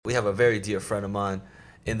We have a very dear friend of mine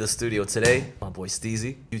in the studio today. My boy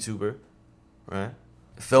Steezy, YouTuber, right?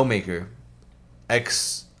 Filmmaker,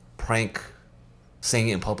 ex-prank singing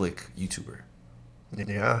in public YouTuber.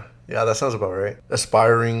 Yeah, that sounds about right.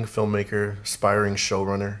 Aspiring filmmaker, aspiring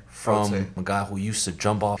showrunner. From a guy who used to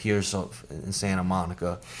jump off piers in Santa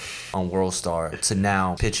Monica on World Star to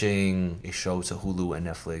now pitching a show to Hulu and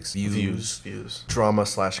Netflix. Views.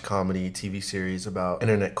 Drama/comedy TV series about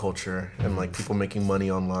internet culture and like people making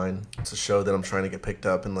money online. It's a show that I'm trying to get picked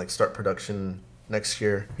up and like start production next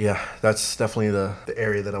year. Yeah, that's definitely the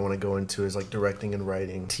area that I want to go into is like directing and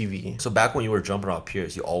writing TV. So back when you were jumping off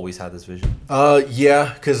piers, you always had this vision?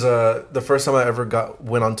 Yeah, because the first time I ever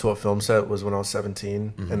went onto a film set was when I was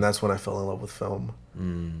 17, and that's when I fell in love with film.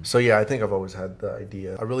 So yeah, I think I've always had the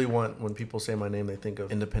idea. I really want, when people say my name, they think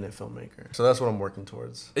of independent filmmaker. So that's what I'm working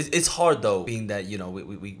towards. It's hard though, being that, you know,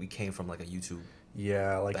 we came from like a YouTube.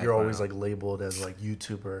 Yeah, like background. You're always like labeled as like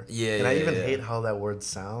YouTuber. Yeah, and I even hate how that word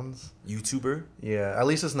sounds. YouTuber? Yeah, at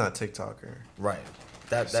least it's not TikToker. Right.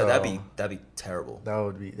 That'd be terrible. That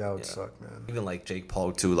would suck, man. Even like Jake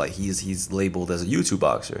Paul too, like he's labeled as a YouTube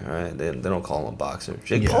boxer, right? They don't call him a boxer.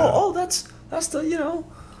 Jake Paul, oh that's the, you know,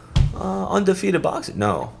 undefeated boxer.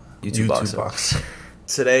 No, YouTube boxer.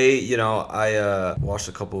 Today, you know, I watched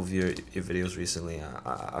a couple of your videos recently.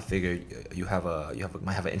 I figured you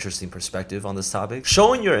might have an interesting perspective on this topic,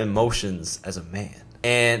 showing your emotions as a man,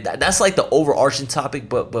 and that's like the overarching topic.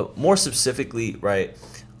 But more specifically, right?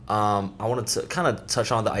 I wanted to kind of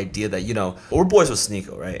touch on the idea that, you know, we're boys with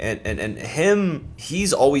Sneeko, right? And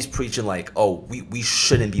he's always preaching like, oh, we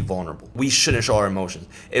shouldn't be vulnerable. We shouldn't show our emotions.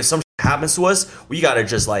 If something happens to us, we gotta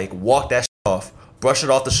just like walk that off, brush it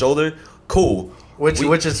off the shoulder. Cool.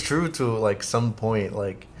 Which is true to like some point.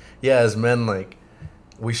 Like, yeah, as men, like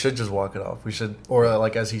we should just walk it off. We should, or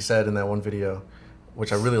like as he said in that one video,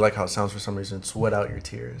 which I really like how it sounds for some reason, sweat out your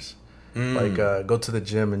tears. Like go to the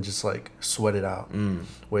gym and just like sweat it out.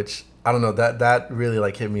 Which I don't know, that really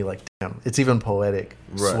like hit me like, damn, it's even poetic.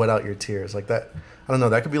 Right. Sweat out your tears. Like that, I don't know,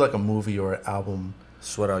 that could be like a movie or an album.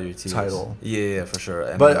 Sweat out your tears. Title. Yeah, for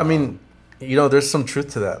sure. But I mean, you know, there's some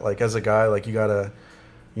truth to that. Like as a guy, like you gotta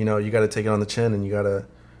take it on the chin and you gotta,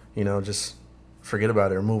 you know, just forget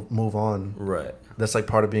about it or move on. Right. That's like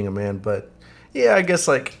part of being a man. But yeah, I guess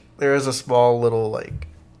like there is a small little like,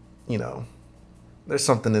 you know, there's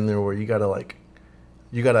something in there where you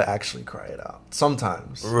gotta actually cry it out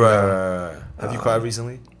sometimes. Right. Have you cried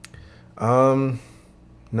recently? No,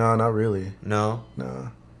 not really. No.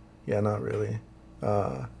 Yeah, not really.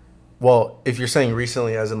 Well, if you're saying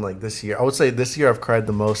recently, as in like this year, I would say this year I've cried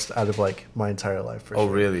the most out of like my entire life. For sure.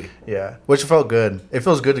 Really? Yeah, which felt good. It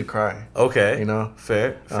feels good to cry. Okay. You know,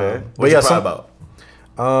 fair. What you cry about?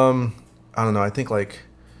 I don't know. I think like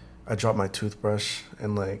I dropped my toothbrush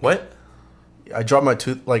and like what? I dropped my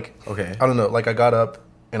tooth. Like okay. I don't know. Like I got up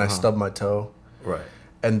and I stubbed my toe. Right.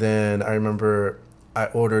 And then I remember I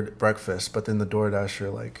ordered breakfast, but then the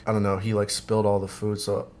DoorDasher, like, I don't know, he like spilled all the food,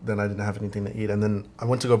 so then I didn't have anything to eat. And then I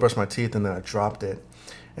went to go brush my teeth and then I dropped it.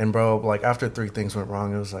 And bro, like after 3 things went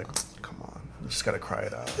wrong, it was like, come on, you just gotta cry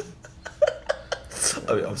it out.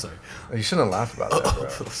 I mean, I'm sorry. You shouldn't laugh about that, bro.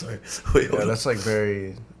 I'm sorry. Wait, yeah, that's like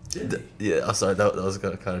very... Yeah, I'm sorry, that was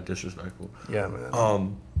kind of disrespectful. Yeah,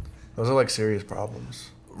 man. Those are like serious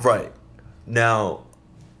problems. Right. Now,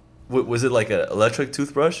 was it like an electric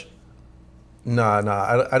toothbrush? Nah.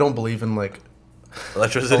 I don't believe in like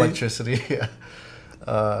electricity. Yeah.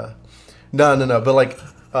 No. But like,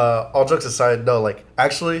 all jokes aside, no. Like,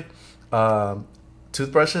 actually,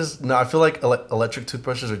 toothbrushes. No, I feel like electric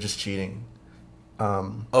toothbrushes are just cheating.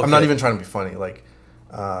 Okay. I'm not even trying to be funny. Like,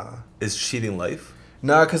 is cheating life?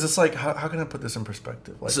 No, because it's like, how can I put this in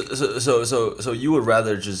perspective? Like, so you would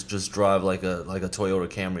rather just drive like a Toyota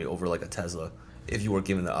Camry over like a Tesla if you were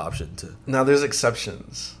given the option to? Now there's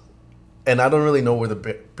exceptions. And I don't really know where the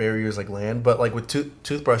barriers like land, but like with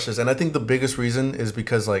toothbrushes, and I think the biggest reason is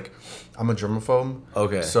because like I'm a germaphobe.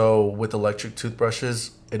 Okay. So with electric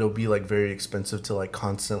toothbrushes, it'll be like very expensive to like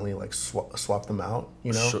constantly like swap them out.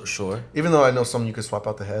 You know. Sure. Even though I know some you could swap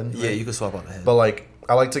out the head. Yeah, right? You could swap out the head. But like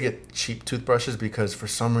I like to get cheap toothbrushes because for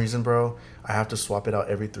some reason, bro, I have to swap it out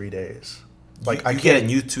every 3 days. Like I get a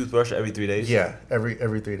new toothbrush every 3 days. Yeah, every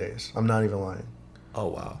 3 days. I'm not even lying. Oh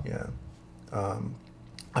wow. Yeah.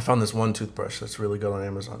 I found this one toothbrush that's really good on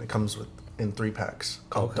Amazon. It comes in 3 packs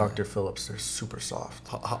called Dr. Phillips. They're super soft.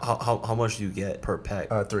 How much do you get per pack?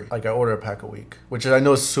 3. Like I order a pack a week, which I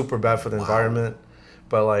know is super bad for the environment,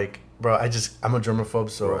 but like, bro, I'm a germaphobe,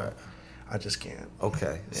 so right. I just can't.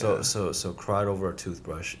 Okay, yeah. So cried over a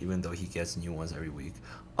toothbrush, even though he gets new ones every week.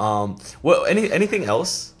 Well, anything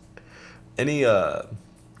else? Any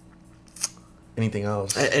anything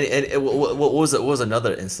else. And what was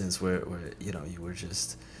another instance where you know you were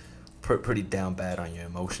just pretty down bad on your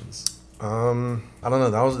emotions? I don't know.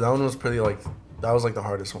 That one was pretty like that was like the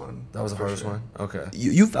hardest one. That was the hardest one. Okay.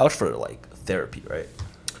 You vouch for like therapy, right?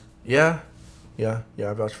 Yeah. I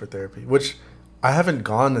vouch for therapy, which I haven't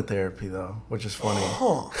gone to therapy though, which is funny.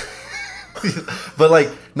 But like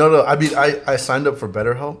no, I mean I signed up for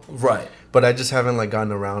BetterHelp, right? But I just haven't like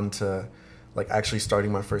gotten around to like actually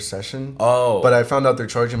starting my first session. Oh, but I found out they're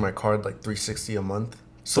charging my card like $360 a month.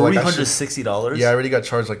 So $360. Yeah, I already got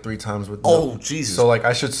charged like 3 times with. Oh Jesus! So like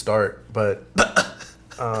I should start, but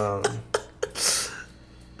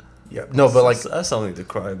yeah, no, but like that's something to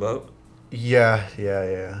cry about. Yeah.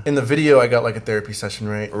 In the video, I got like a therapy session,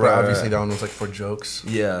 right? But obviously right. that one was like for jokes.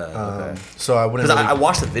 Yeah. Okay. So I wouldn't. Because I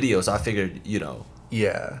watched the video, so I figured, you know.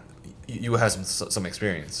 Yeah. You had some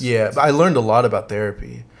experience. Yeah, but I learned a lot about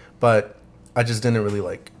therapy, but I just didn't really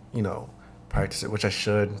like, you know, practice it, which I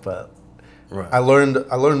should. But right. I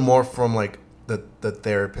learned more from like the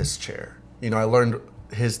therapist chair. You know, I learned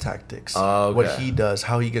his tactics, okay. what he does,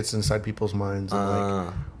 how he gets inside people's minds, and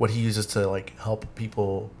like what he uses to like help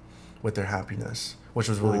people with their happiness, which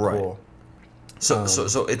was really cool. So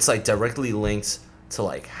it's like directly linked to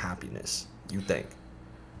like happiness, you think?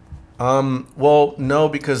 Well, no,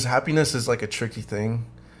 because happiness is like a tricky thing.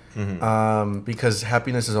 Mm-hmm. Because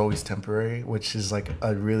happiness is always temporary, which is like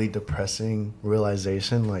a really depressing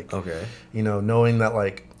realization. Like, okay, you know, knowing that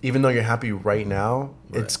like even though you're happy right now,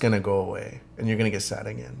 it's gonna go away and you're gonna get sad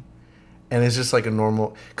again, and it's just like a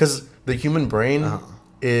normal. Because the human brain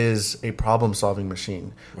is a problem-solving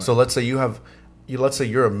machine. Right. So let's say let's say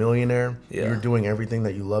you're a millionaire. Yeah. You're doing everything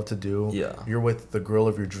that you love to do. Yeah. You're with the girl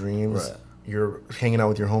of your dreams. Right. You're hanging out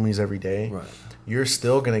with your homies every day. Right. You're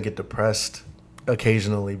still gonna get depressed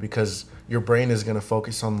occasionally because your brain is gonna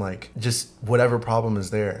focus on like just whatever problem is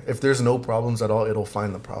there. If there's no problems at all, it'll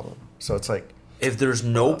find the problem. So it's like if there's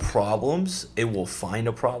no problems, it will find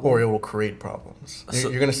a problem, or it will create problems. So,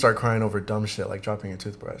 you're gonna start crying over dumb shit like dropping a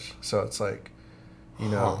toothbrush. So it's like, you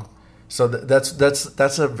know. So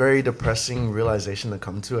that's a very depressing realization to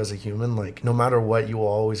come to as a human. Like no matter what, you will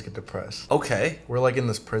always get depressed. Okay. We're like in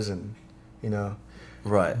this prison, you know.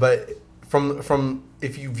 Right. But from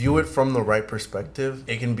if you view it from the right perspective,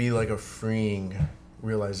 it can be like a freeing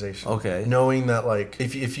realization. Okay. Knowing that like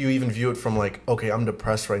if you even view it from like, okay, I'm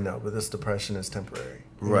depressed right now, but this depression is temporary.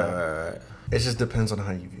 Right. It just depends on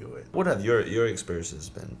how you view it. What have your experiences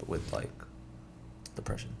been with like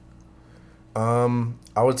depression?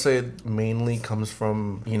 I would say it mainly comes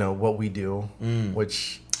from, you know, what we do,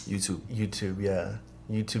 which YouTube, yeah.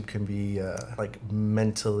 YouTube can be like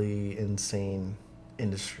mentally insane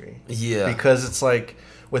industry. Yeah. Because it's like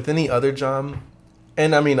with any other job,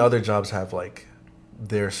 and I mean other jobs have like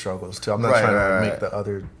their struggles too. I'm not trying to make the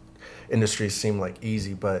other industries seem like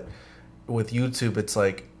easy, but with YouTube it's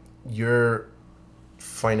like your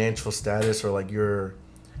financial status or like your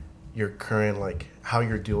current like how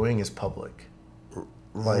you're doing is public.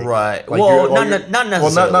 Like, right. Like well, not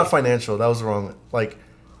necessarily. Well, not financial. That was wrong. Like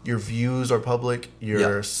your views are public.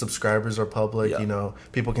 Your subscribers are public. You know,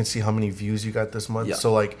 people can see how many views you got this month. Yeah.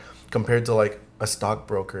 So like compared to like a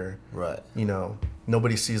stockbroker, right? You know,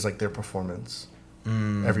 nobody sees like their performance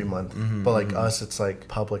every month. But like us, it's like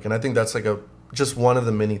public, and I think that's like just one of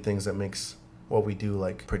the many things that makes what we do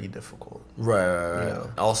like pretty difficult. Right. You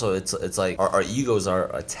know? Also, it's like our egos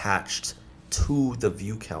are attached to the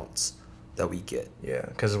view counts that we get. Yeah,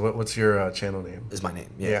 because what's your channel name? Is my name.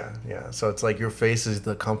 Yeah. So it's like your face is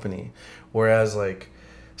the company, whereas like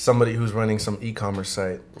somebody who's running some e-commerce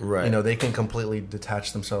site, right? You know, they can completely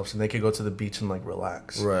detach themselves and they could go to the beach and like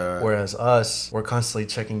relax. Right. Whereas us, we're constantly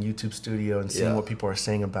checking YouTube Studio and seeing what people are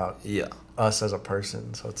saying about us as a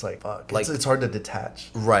person. So it's like, fuck, like it's hard to detach.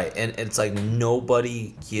 Right, and it's like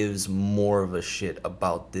nobody gives more of a shit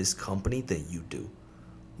about this company than you do.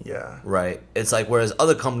 Yeah. Right. It's like whereas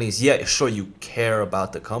other companies, yeah, sure, you care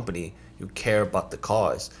about the company, you care about the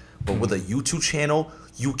cause, but with a YouTube channel,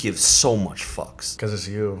 you give so much fucks. Because it's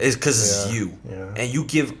you. It's because it's you. Yeah. And you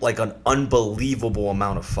give like an unbelievable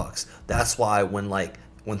amount of fucks. That's why when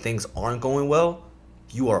things aren't going well,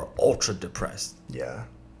 you are ultra depressed. Yeah.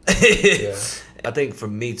 I think for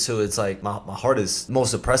me too, it's like my hardest,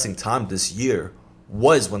 most depressing time this year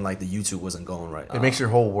was when like the YouTube wasn't going right. It makes your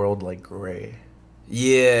whole world like gray.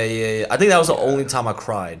 Yeah. I think that was the only time I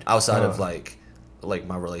cried outside of like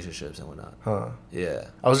my relationships and whatnot. Huh. Yeah.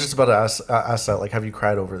 I was just about to ask that, like, have you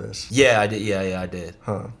cried over this? Yeah, I did. Yeah, I did.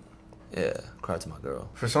 Huh. Yeah, cried to my girl.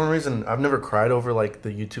 For some reason, I've never cried over like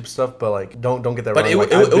the YouTube stuff, but like, don't get that but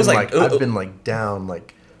wrong. I've been like down,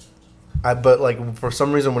 like, but like for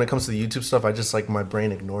some reason when it comes to the YouTube stuff, I just like my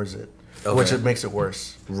brain ignores it. which it makes it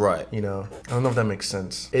worse. Right. You know, I don't know if that makes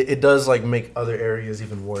sense. It does like make other areas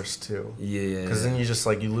even worse too. Yeah. Because then you just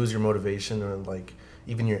like you lose your motivation or like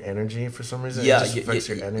even your energy for some reason. Yeah, it just affects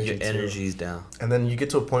your energy. Your energy's down. And then you get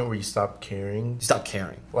to a point where you stop caring. You stop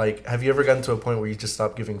caring. Like, have you ever gotten to a point where you just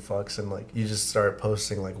stop giving fucks and like you just start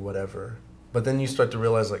posting like whatever, but then you start to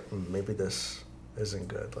realize like maybe this isn't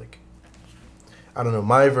good. Like, I don't know.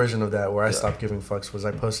 My version of that where I stopped giving fucks was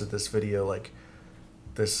I posted this video, like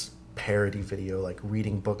this parody video, like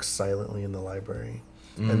reading books silently in the library,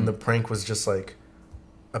 and the prank was just like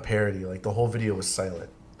a parody. Like the whole video was silent.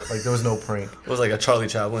 Like there was no prank. It was like a Charlie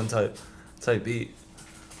Chaplin type beat,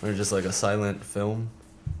 or just like a silent film.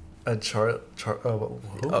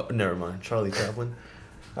 Oh, never mind. Charlie Chaplin.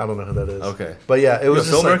 I don't know who that is. Okay, but yeah, it was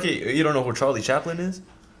just like, you don't know who Charlie Chaplin is?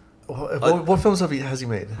 What films has he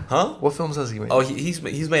made? Huh? What films has he made? Oh,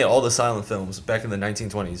 he's made all the silent films back in the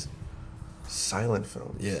 1920s. Silent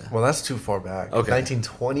films. Yeah. Well, that's too far back. Okay.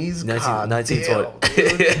 1920s.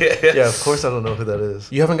 1920. Yeah, of course I don't know who that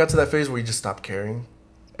is. You haven't got to that phase where you just stop caring,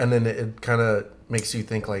 and then it kind of makes you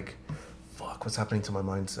think like, "Fuck, what's happening to my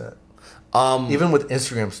mindset?" Even with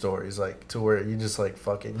Instagram stories, like to where you just like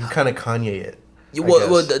fuck it, you kind of Kanye it.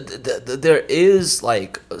 Well, there is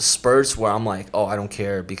like spurts where I'm like, oh, I don't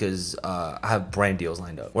care because I have brand deals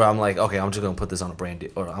lined up. Where I'm like, okay, I'm just gonna put this on a brand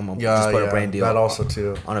deal, or I'm gonna just put a brand deal. That also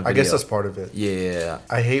too. On a video. I guess that's part of it. Yeah.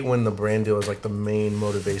 I hate when the brand deal is like the main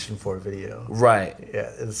motivation for a video. Right.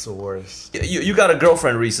 Yeah, it's the worst. You got a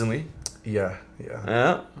girlfriend recently. Yeah.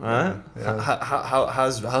 Yeah. All right. Yeah.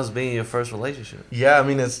 How's being your first relationship? Yeah, I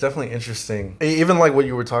mean it's definitely interesting. Even like what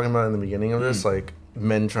you were talking about in the beginning of this, like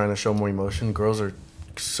men trying to show more emotion. Girls are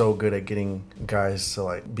so good at getting guys to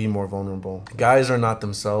like be more vulnerable. Guys are not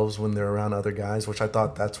themselves when they're around other guys, which I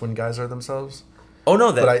thought that's when guys are themselves. Oh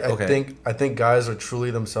no, but I think guys are truly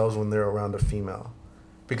themselves when they're around a female,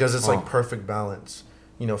 because it's like perfect balance.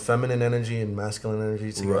 You know, feminine energy and masculine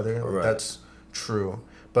energy together. Right. That's true.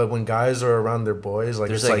 But when guys are around their boys, like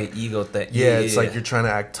there's it's like an ego thing. Yeah, it's like you're trying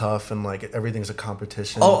to act tough and like everything's a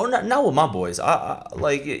competition. Oh, not with my boys. I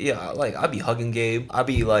be hugging Gabe. I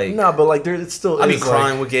be like, no, but like it's still. I be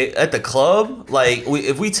crying with Gabe at the club. Like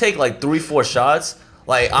if we take like 3-4 shots,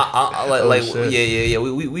 like yeah.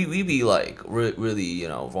 We be like really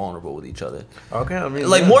vulnerable with each other. Okay, I mean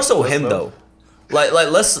like more so him though. Like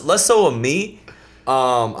less so of me.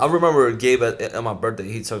 I remember Gabe at my birthday.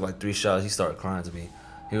 He took like 3 shots. He started crying to me.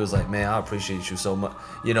 He was like, man, I appreciate you so much.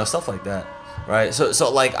 Stuff like that. Right?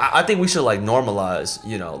 So like, I think we should like normalize,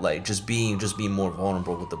 like just being more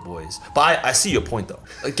vulnerable with the boys. But I see your point though.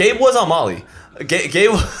 Gabe was on Molly.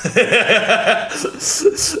 Gabe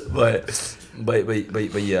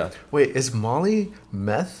but yeah. Wait, is Molly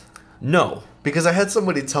meth? No. Because I had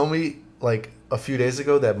somebody tell me like a few days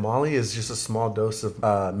ago that Molly is just a small dose of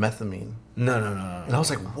methamine. No. And I was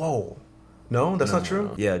like, whoa. No, that's not true?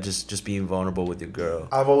 No. Yeah, just being vulnerable with your girl.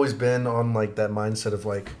 I've always been on like that mindset of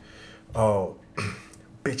like, oh,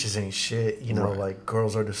 bitches ain't shit, like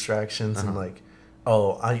girls are distractions and like,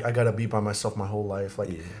 oh, I gotta be by myself my whole life. Like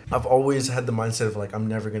I've always had the mindset of like I'm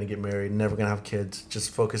never gonna get married, never gonna have kids, just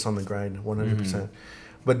focus on the grind 100%.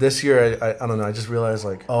 But this year I don't know, I just realized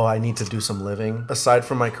like, oh, I need to do some living. Aside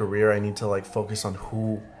from my career, I need to like focus on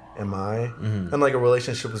who am I. And like a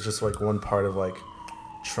relationship was just like one part of like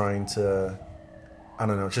trying to, I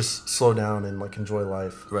don't know, just slow down and like enjoy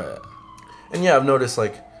life. Right. And yeah, I've noticed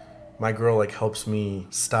like my girl like helps me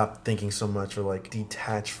stop thinking so much or like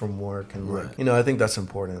detach from work and like, I think that's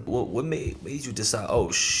important. What made you decide,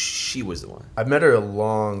 oh, she was the one? I met her a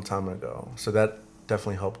long time ago, so that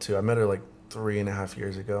definitely helped too. I met her like 3.5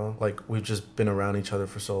 years ago. Like we've just been around each other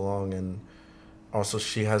for so long, and also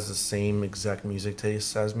she has the same exact music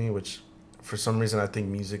taste as me, which for some reason I think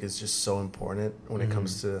music is just so important when it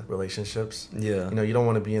comes to relationships. Yeah. You don't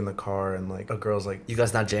want to be in the car and like a girl's like, you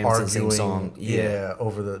guys not jamming to the same song. Yeah,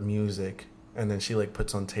 over the music. And then she like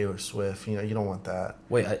puts on Taylor Swift. You don't want that.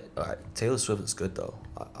 Wait, Taylor Swift is good though.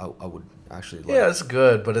 I would actually like. Yeah, it's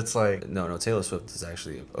good, but it's like no. Taylor Swift is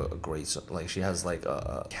actually a great. Like she has like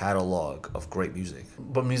a catalog of great music.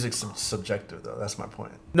 But music's subjective though. That's my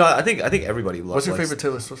point. No, I think everybody loves. What's your favorite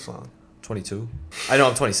Taylor Swift song? 22. I know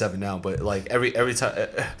I'm 27 now, but like every time.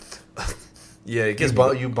 Yeah, it gets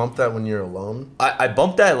you bump that when you're alone. I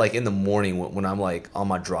bump that like in the morning when I'm like on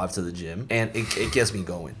my drive to the gym, and it gets me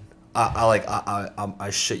going. I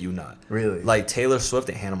shit you not. Really? Like Taylor Swift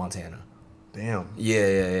and Hannah Montana. Damn.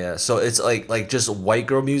 Yeah. So it's like just white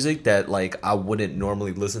girl music that like I wouldn't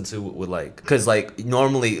normally listen to with like, cause like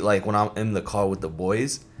normally like when I'm in the car with the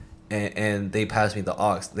boys, and they pass me the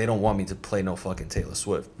aux, they don't want me to play no fucking Taylor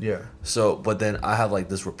Swift. Yeah. So, but then I have like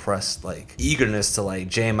this repressed like eagerness to like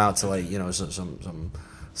jam out to like, you know, some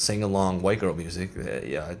sing along white girl music.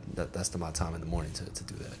 That's my time in the morning to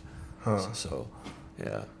do that. Huh. So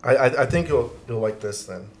yeah. I think you'll like this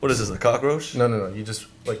then. What is this, a cockroach? No. You just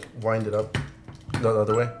like wind it up the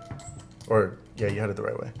other way, or yeah, you had it the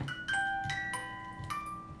right way.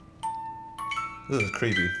 This is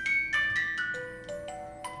creepy.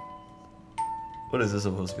 What is this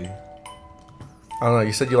supposed to be? I don't know.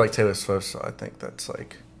 You said you like Taylor Swift, so I think that's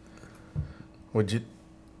like. Would you?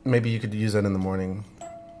 Maybe you could use that in the morning,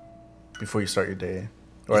 before you start your day,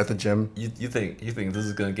 or at the gym. You think this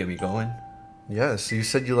is gonna get me going? Yes, you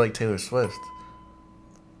said you like Taylor Swift.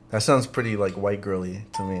 That sounds pretty like white girly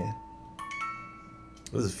to me.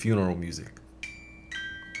 This is funeral music.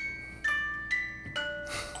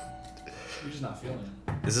 You're just not feeling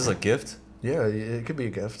it. Is this a gift? Yeah, it could be a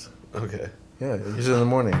gift. Okay. Yeah, use it in the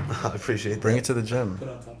morning. I appreciate that. Bring it to the gym. Put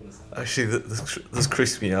it on top of the side. Actually, this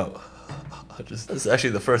creeps me out. This is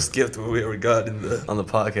actually the first gift we ever got on the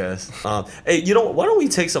podcast. Hey, you know, why don't we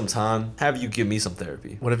take some time, have you give me some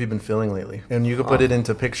therapy? What have you been feeling lately? And you could put it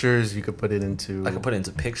into pictures. You could put it into. I could put it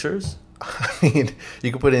into pictures. I mean,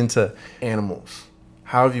 you could put it into animals.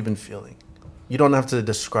 How have you been feeling? You don't have to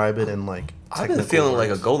describe it in like. I've been feeling like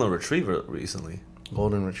a golden retriever recently.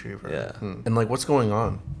 Golden retriever. Yeah. And like, what's going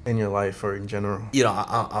on in your life or in general? You know,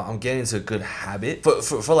 I'm getting into a good habit.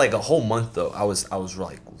 For like a whole month though, I was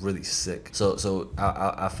like really sick. So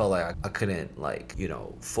I felt like I couldn't like, you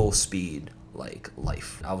know, full speed like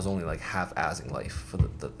life. I was only like half-assing life for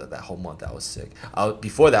that whole month that I was sick.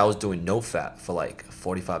 Before that, I was doing no fat for like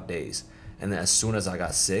 45 days, and then as soon as I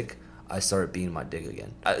got sick, I started beating my dick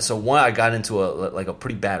again. So I got into a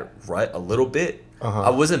pretty bad rut a little bit. Uh-huh. I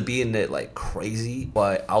wasn't beating it like crazy,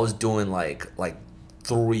 but I was doing like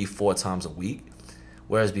 3-4 times a week,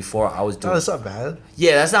 whereas before I was doing. Oh, that's not bad.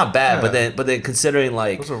 Yeah, that's not bad. Yeah. But then considering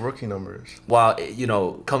like Those are rookie numbers. while you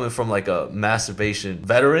know coming from like a masturbation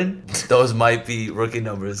veteran, those might be rookie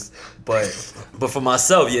numbers. But for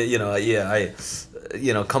myself, I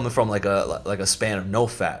coming from like a span of no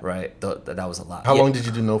fat, right? That was a lot. How long did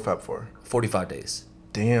you do no fap for? 45 days.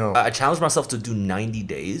 Damn. I challenged myself to do 90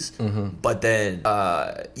 days, but then,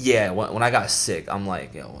 when I got sick, I'm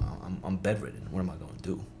like, I'm bedridden. What am I going to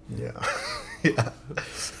do? Yeah. Yeah.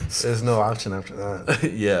 There's no option after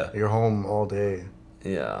that. Yeah. You're home all day.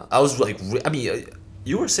 Yeah. I was like,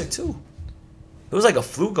 you were sick too. It was like a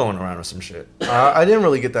flu going around or some shit. I didn't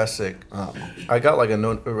really get that sick. Oh. I got like a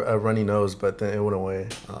runny nose, but then it went away.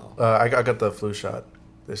 Oh. I got the flu shot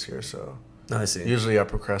this year, so. I see. Usually I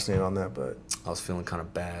procrastinate on that, but. I was feeling kind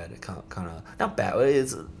of bad. Kind of not bad.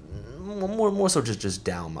 It's more so just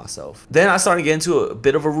down myself. Then I started getting into a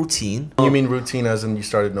bit of a routine. You mean routine as in you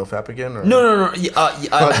started no fap again? Or? No. You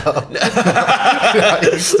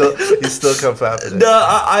still come fapping. No,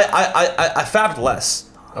 I fapped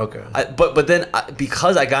less. Okay. But then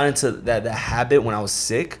because I got into that habit when I was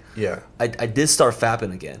sick, Yeah. I did start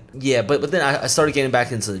fapping again. Yeah, but then I started getting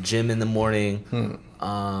back into the gym in the morning.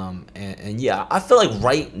 And yeah, I feel like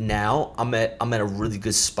right now I'm at a really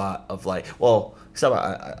good spot of like, well, except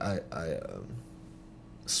I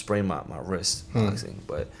sprained my wrist boxing,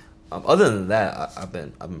 but other than that, I've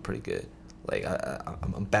been pretty good. Like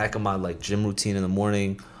I'm back on my like gym routine in the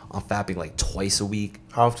morning. I'm fapping like twice a week.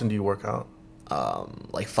 How often do you work out?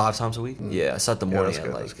 Like 5 times a week. Yeah, I start the morning at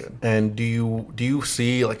like. That's good. And do you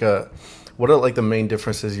see like what are like the main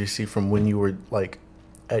differences you see from when you were like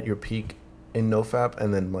at your peak in NoFap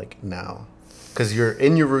and then like now? Because you're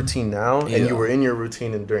in your routine now, and you were in your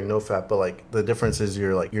routine and during NoFap, but like the difference is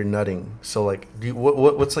you're nutting. So like,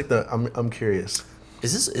 what's like the? I'm curious.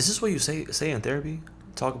 Is this what you say in therapy?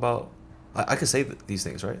 Talk about. I can say these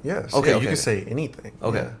things, right? Yes. Okay. Yeah, you can say anything.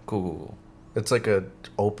 Okay. Yeah. Cool. It's like a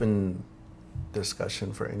open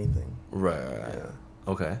discussion for anything. Right. Yeah.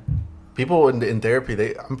 Okay. People in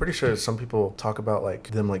therapy, I'm pretty sure some people talk about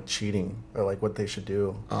like them like cheating or like what they should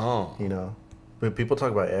do. Oh. You know, but people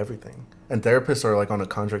talk about everything. And therapists are like on a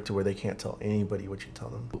contract to where they can't tell anybody what you tell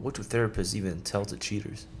them. What do therapists even tell to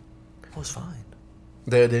cheaters? Oh, it's fine.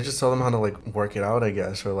 They just tell them how to like work it out, I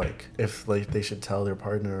guess, or like if like they should tell their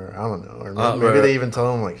partner, or I don't know, or maybe they even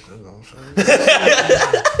tell them like,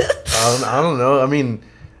 I don't know. I mean,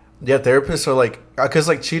 yeah, therapists are like, because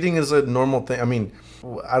like cheating is a normal thing. I mean,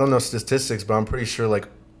 I don't know statistics, but I'm pretty sure like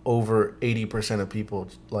over 80% of people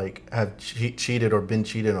like have cheated or been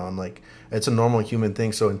cheated on. Like it's a normal human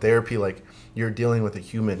thing. So in therapy, like you're dealing with a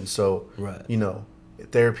human. So you know,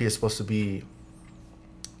 therapy is supposed to be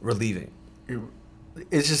relieving.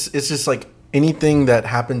 It's just like anything that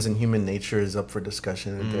happens in human nature is up for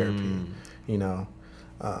discussion in therapy, you know.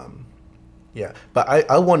 Yeah, but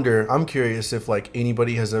I wonder, I'm curious if like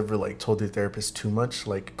anybody has ever like told their therapist too much,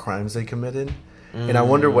 like crimes they committed, and I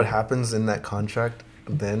wonder what happens in that contract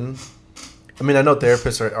then. I mean, I know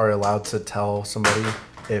therapists are allowed to tell somebody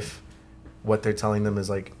if what they're telling them is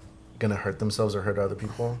like gonna hurt themselves or hurt other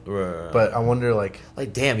people. Right. But I wonder, like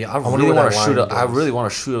damn, yeah, I wonder really where want to that shoot line up. I goes. really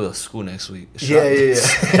want to shoot up a school next week. Yeah.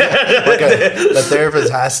 Like the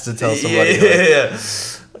therapist has to tell somebody.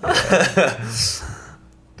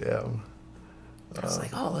 Damn. I was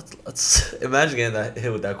like, oh, let's imagine getting that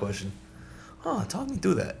hit with that question. Oh, talk me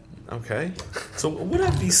through that. Okay. So what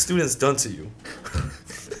have these students done to you?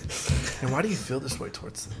 And why do you feel this way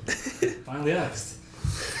towards them? Finally asked.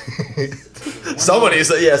 If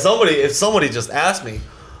somebody just asked me,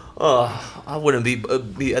 I wouldn't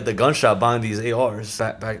be at the gun shop buying these ARs.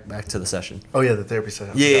 Back to the session. Oh yeah, the therapy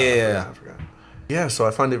session. I forgot. Yeah, so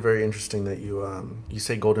I find it very interesting that you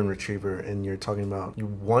say golden retriever and you're talking about you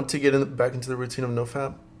want to get back into the routine of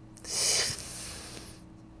NoFap.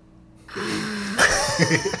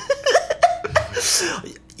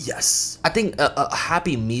 Yes, I think a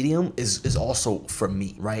happy medium is also for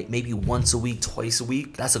me, right? Maybe once a week, twice a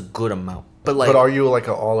week. That's a good amount. But are you like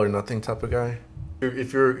an all or nothing type of guy?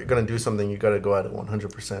 If you're gonna do something, you gotta go at it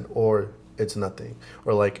 100%, or it's nothing.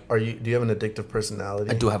 Or like, do you have an addictive personality?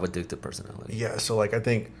 I do have addictive personality. Yeah, so like I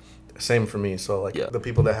think same for me. So like the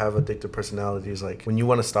people that have addictive personalities, like when you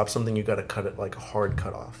want to stop something, you gotta cut it like a hard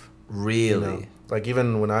cut off. Really? You know? Like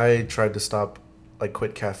even when I tried to stop, like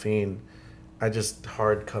quit caffeine, I just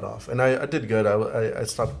hard cut off, and I did good. I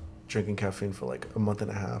stopped drinking caffeine for like a month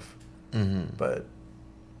and a half. Mm-hmm. But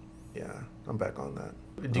yeah, I'm back on that.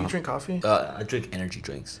 Do you drink coffee? I drink energy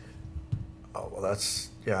drinks. Oh well, that's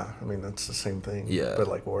I mean that's the same thing. Yeah. But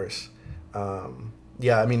like worse.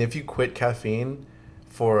 Yeah, I mean if you quit caffeine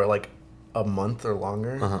for like a month or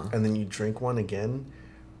longer, and then you drink one again,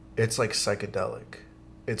 it's like psychedelic.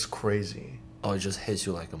 It's crazy. Oh, it just hits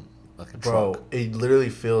you like a Bro, truck. it literally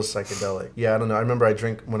feels psychedelic. Yeah, I don't know. I remember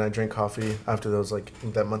when I drank coffee after those like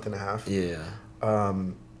that month and a half. Yeah.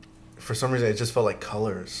 For some reason, it just felt like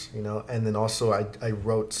colors, you know. And then also, I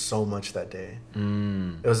wrote so much that day.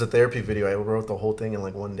 It was a therapy video. I wrote the whole thing in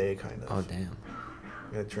like one day, kind of. Oh damn.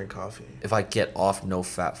 I gotta drink coffee. If I get off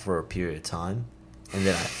NoFap for a period of time, and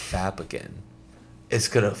then I fap again, it's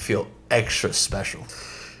gonna feel extra special.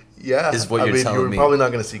 Yeah, is what you're telling me. You're probably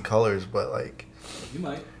not gonna see colors, but like. You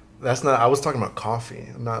might. That's not. I was talking about coffee.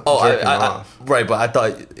 I'm not jerking off. Right, but I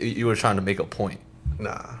thought you were trying to make a point.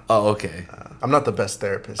 Nah. Oh, okay. I'm not the best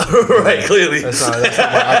therapist. Right, clearly. That's not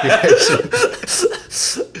my occupation.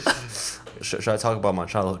 Should I talk about my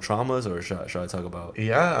childhood traumas, or should I talk about?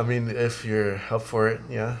 Yeah, I mean, if you're up for it,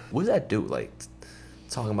 yeah. What does that do? Like,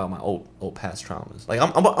 talking about my old past traumas. Like,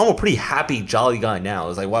 I'm a pretty happy, jolly guy now.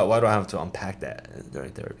 It's like, why do I have to unpack that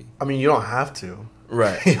during therapy? I mean, you don't have to.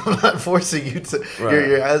 Right. I'm not forcing you to.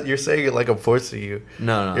 Right. You're saying it like I'm forcing you.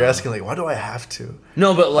 No. You're asking like, why do I have to?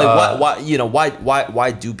 No, but like,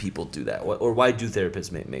 why do people do that? Or why do therapists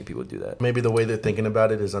make people do that? Maybe the way they're thinking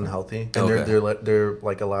about it is unhealthy, and they're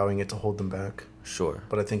like allowing it to hold them back. Sure.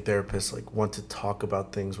 But I think therapists like want to talk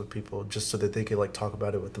about things with people just so that they could like talk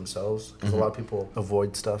about it with themselves. Because a lot of people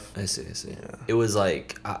avoid stuff. I see. Yeah. It was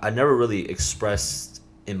like I never really expressed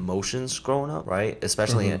emotions growing up, right?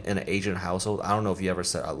 Especially in an Asian household. I don't know if you ever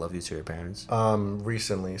said I love you to your parents.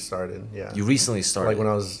 Recently started, yeah. You recently started? Like when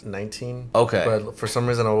I was 19. Okay. But for some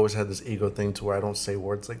reason I always had this ego thing to where I don't say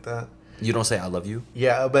words like that. You don't say I love you?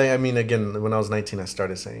 Yeah, but I mean, again, when I was 19 I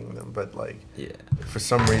started saying them, but like for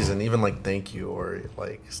some reason, even like thank you or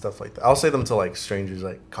like stuff like that. I'll say them to like strangers,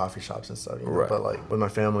 like coffee shops and stuff, you know? Right. But like with my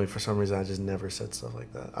family, for some reason I just never said stuff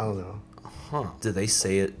like that. I don't know. Huh. Did they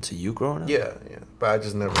say it to you growing up? Yeah. But I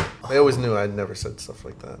just never. They always knew I'd never said stuff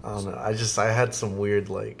like that. I don't know. I had some weird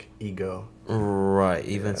like ego. Right.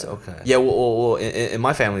 Okay. Yeah. Well. In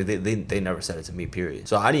my family, they never said it to me. Period.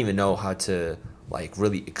 So I didn't even know how to like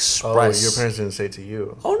really express. Oh, your parents didn't say it to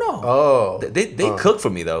you. Oh no. Oh. They cook for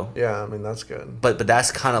me though. Yeah. I mean that's good. But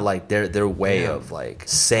that's kind of like their way of like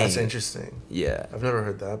saying. That's interesting. Yeah. I've never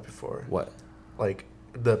heard that before. What? Like.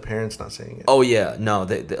 The parents not saying it. Oh yeah, no.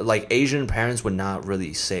 They like Asian parents would not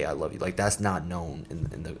really say "I love you." Like that's not known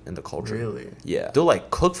in the culture. Really? Yeah. They'll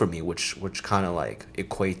like cook for me, which kind of like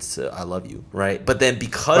equates to "I love you," right? But then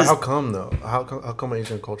because but how come though? How come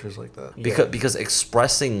Asian culture is like that? Because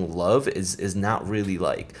expressing love is not really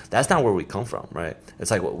like that's not where we come from, right?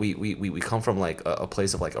 It's like what we come from like a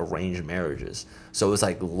place of like arranged marriages. So it's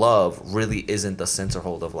like love really isn't the center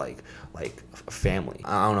hold of like family.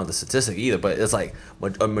 I don't know the statistic either, but it's like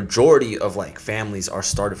a majority of like families are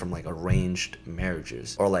started from like arranged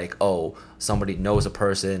marriages, or like, oh, somebody knows a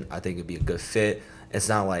person, I think it'd be a good fit. It's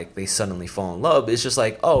not like they suddenly fall in love. It's just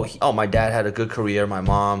like, oh, my dad had a good career, my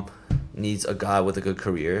mom needs a guy with a good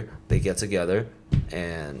career. They get together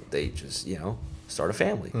and they just, start a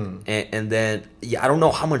family. And then, I don't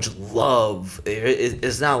know how much love.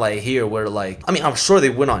 It's not like here where, like, I mean, I'm sure they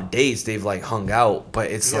went on dates. They've, like, hung out.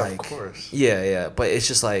 But it's like. Of course. Yeah. But it's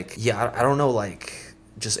just like, I don't know, like,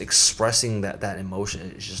 just expressing that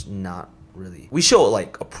emotion is just not really. We show,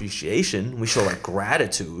 like, appreciation. We show, like,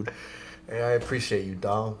 gratitude. Hey, I appreciate you,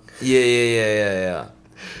 dog. Yeah.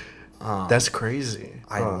 That's crazy.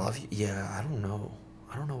 I love you. Yeah, I don't know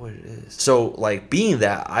what it is. So, like, being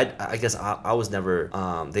that, I guess I was never,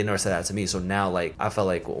 they never said that to me. So now, like, I felt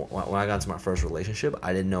like when I got into my first relationship,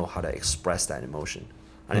 I didn't know how to express that emotion.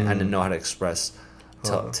 I didn't know how to express,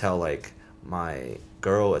 tell, like, my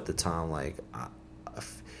girl at the time, like,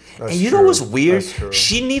 and you know what's weird?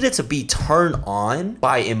 She needed to be turned on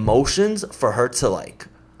by emotions for her to, like,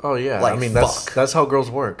 oh yeah, like, I mean that's how girls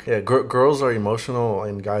work. Yeah, girls are emotional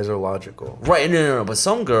and guys are logical. Right? No. But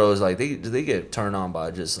some girls, like, they get turned on by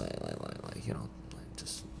just like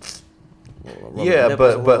just. Yeah,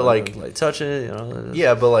 but like touching it,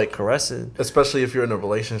 yeah, but like caressing. Especially if you're in a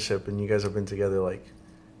relationship and you guys have been together, like,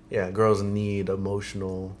 yeah, girls need to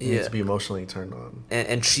be emotionally turned on.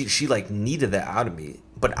 And she like needed that out of me,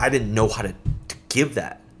 but I didn't know how to give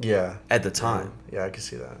that. Yeah. At the time. Yeah, I can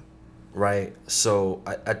see that. Right, so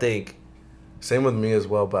I think same with me as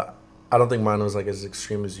well, but I don't think mine was like as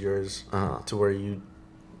extreme as yours. To where you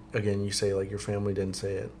say like your family didn't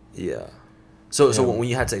say it. Yeah. So when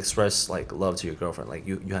you had to express like love to your girlfriend, like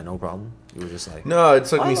you had no problem. You were just like, no, it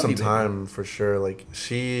took me some time for sure. Like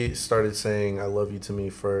she started saying I love you to me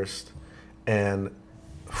first, and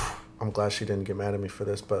I'm glad she didn't get mad at me for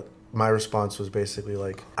this. But my response was basically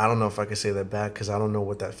like, I don't know if I could say that back because I don't know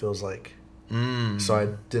what that feels like. So I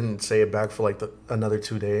didn't say it back for like another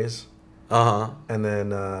 2 days. And then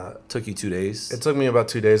took you 2 days. It took me about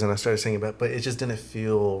 2 days, and I started saying it back, but it just didn't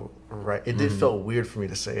feel right. It did feel weird for me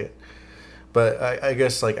to say it. But I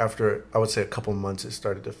guess like after I would say a couple months, it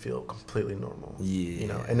started to feel completely normal.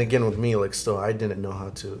 Yeah. And again with me, like still I didn't know how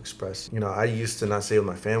to express. I used to not say it with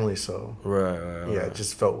my family, so right. Yeah, it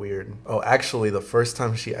just felt weird. Oh, actually, the first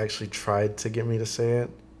time she actually tried to get me to say it,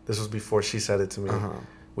 this was before she said it to me.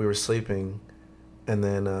 We were sleeping, and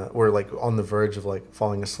then we're like on the verge of like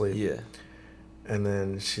falling asleep. Yeah. And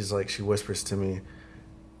then she whispers to me,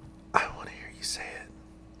 I want to hear you say it.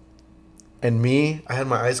 And I had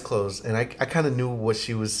my eyes closed, and I kind of knew what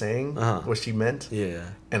she was saying, what she meant. Yeah.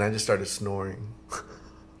 And I just started snoring.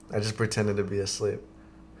 I just pretended to be asleep.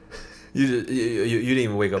 You didn't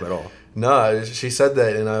even wake up at all? No, she said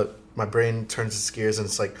that, and my brain turns its gears, and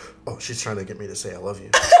it's like, oh, she's trying to get me to say I love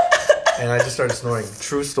you. And I just started snoring.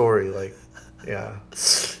 True story, like, yeah.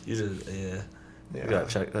 You just, yeah. You gotta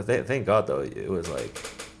check. Thank God though, it was like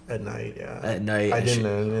at night. Yeah. At night. I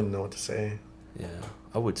didn't know what to say. Yeah,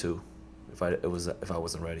 I would too, if I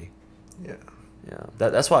wasn't ready. Yeah. Yeah.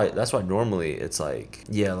 That's why normally it's like,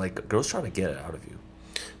 yeah, like girls try to get it out of you.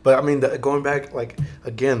 But I mean, going back, like,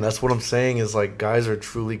 again, that's what I'm saying is like guys are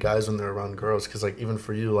truly guys when they're around girls, because like even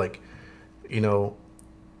for you, like,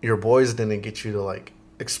 your boys didn't get you to like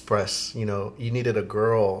express, you needed a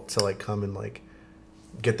girl to like come and like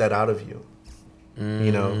get that out of you.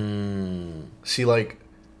 She like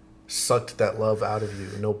sucked that love out of you,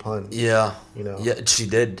 no pun. Yeah. Yeah, she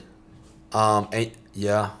did. And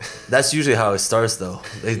yeah, that's usually how it starts though.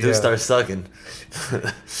 They do start sucking.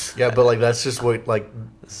 Yeah, but like that's just what like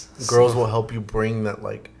girls will help you bring that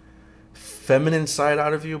like feminine side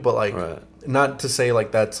out of you, but like not to say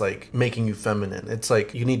like that's like making you feminine. It's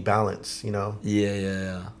like you need balance,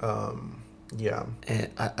 Yeah. Yeah. And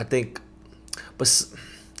I think, but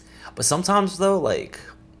sometimes though, like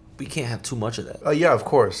we can't have too much of that. Yeah, of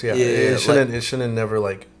course. Yeah. It shouldn't never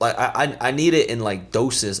like I need it in like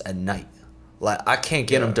doses at night. Like I can't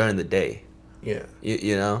get them during the day. Yeah.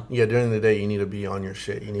 Yeah, during the day you need to be on your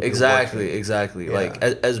shit. You need exactly. Yeah. Like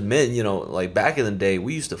as men, like back in the day,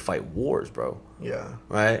 we used to fight wars, bro. Yeah.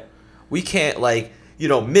 Right? We can't like,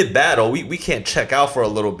 mid battle, we can't check out for a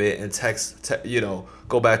little bit and text,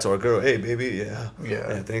 go back to our girl, hey baby,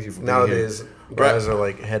 yeah, thank you for nowadays being here. Guys are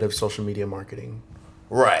like head of social media marketing.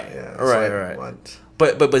 Right. Yeah. Right. What?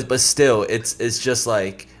 But still, it's just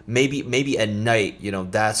like maybe at night,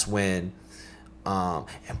 that's when. And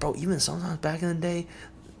bro, even sometimes back in the day,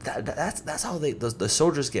 that's how the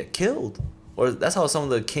soldiers get killed, or that's how some of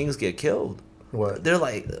the kings get killed. What? They're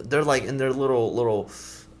like in their little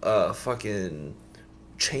fucking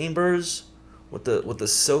chambers with the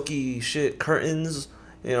silky shit curtains.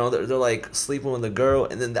 You know, they're like sleeping with a girl,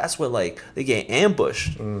 and then that's when like they get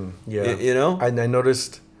ambushed. Yeah, you know. I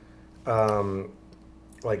noticed,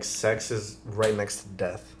 like sex is right next to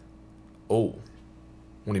death. Oh,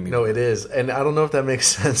 what do you mean? No, it is, and I don't know if that makes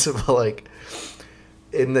sense, but like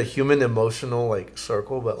in the human emotional like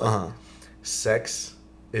circle, but like sex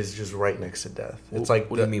is just right next to death. It's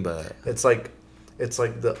like what do you mean by that? It's like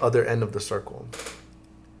the other end of the circle.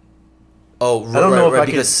 Oh, I don't know if I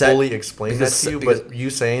can because fully explain that to you, because, but you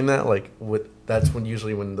saying that like that's when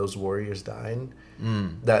usually when those warriors died.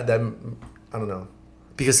 That I don't know.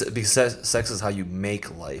 Because sex is how you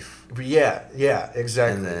make life. Yeah,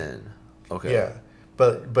 exactly. And then okay. Yeah,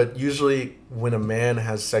 but usually when a man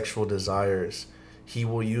has sexual desires, he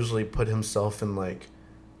will usually put himself in like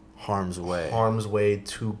harm's way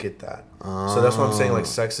to get that. So that's what I'm saying. Like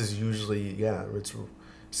sex is usually it's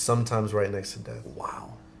sometimes right next to death.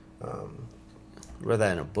 Wow. Read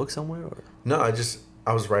that in a book somewhere, or no?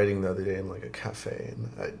 I was writing the other day in like a cafe,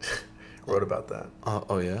 and I wrote about that.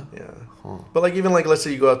 Oh yeah. Yeah. Huh. But like even like let's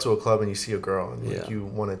say you go out to a club and you see a girl and like you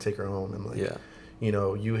want to take her home and like you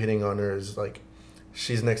know you hitting on her is like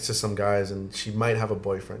she's next to some guys and she might have a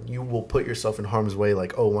boyfriend. You will put yourself in harm's way.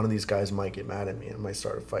 Like one of these guys might get mad at me and might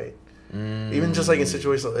start a fight. Even just like in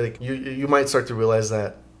situations like you might start to realize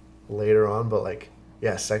that later on. But like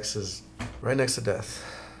sex is right next to death.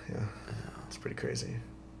 Yeah. It's pretty crazy.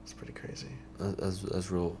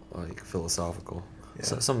 That's real like philosophical. Yeah.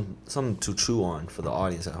 So, something to chew on for the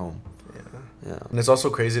audience at home. Yeah. And it's also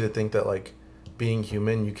crazy to think that like being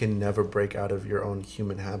human, you can never break out of your own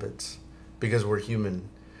human habits because we're human.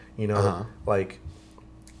 You know, like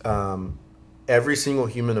every single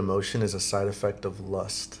human emotion is a side effect of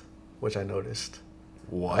lust, which I noticed.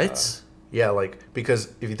 What? Yeah, like,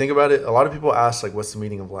 because if you think about it, a lot of people ask, like, what's the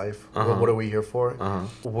meaning of life? What are we here for?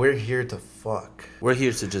 We're here to fuck. We're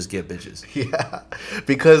here to just get bitches. Yeah,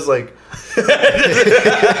 because, like,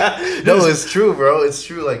 no, it's true, bro. It's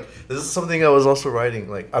true. Like, this is something I was also writing.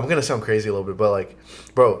 Like, I'm going to sound crazy a little bit, but, like,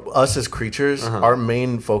 bro, us as creatures, our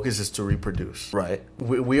main focus is to reproduce. Right.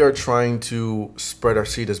 We are trying to spread our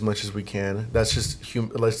seed as much as we can. That's just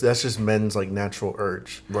that's just men's, like, natural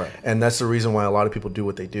urge. Right. And that's the reason why a lot of people do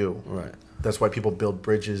what they do. Right. That's why people build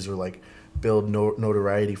bridges or like build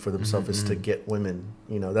notoriety for themselves is to get women.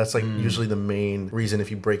 You know, that's like usually the main reason if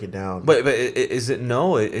you break it down. But isn't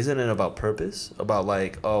it about purpose? About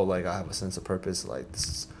like I have a sense of purpose. Like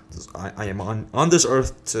I am on this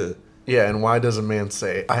earth to. Yeah, and why does a man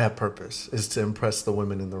say I have purpose? Is to impress the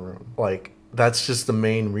women in the room. Like that's just the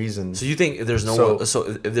main reason. So you think if there's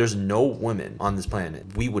if there's no women on this planet,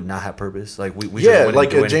 we would not have purpose? Like we yeah, just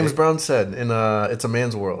like anything? James Brown said in "It's a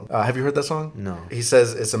Man's World." Have you heard that song? No. He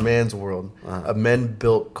says it's a man's world. Men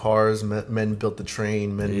built cars, men built the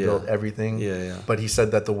train, men built everything. Yeah. But he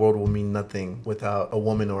said that the world will mean nothing without a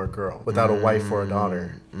woman or a girl, without a wife or a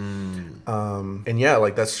daughter. And yeah,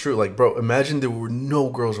 like that's true. Like, bro, imagine there were no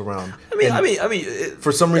girls around. I mean,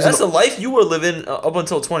 for some reason, that's the life you were living up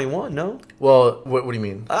until 21. No. Well, what do you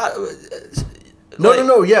mean?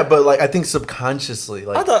 No. Yeah, but like I think subconsciously,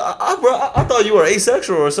 like I thought you were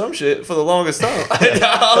asexual or some shit for the longest time.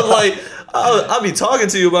 I was like, I'll be talking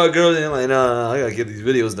to you about girls and you're like, no, I gotta get these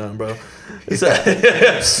videos done, bro.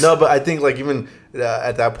 No, but I think like even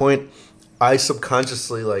at that point, I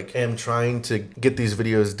subconsciously like am trying to get these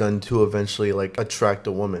videos done to eventually like attract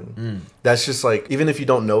a woman. That's just like, even if you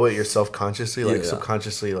don't know it, you're self-consciously like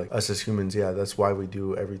subconsciously like us as humans. Yeah, that's why we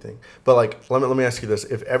do everything. But like, let me ask you this: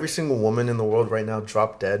 if every single woman in the world right now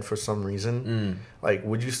dropped dead for some reason, like,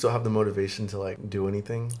 would you still have the motivation to like do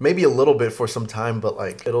anything? Maybe a little bit for some time, but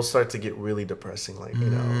like it'll start to get really depressing. Like,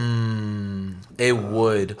 you know, it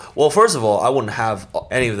would. Well, first of all, I wouldn't have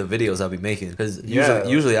any of the videos I'd be making because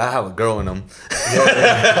usually I have a girl in them.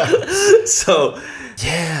 So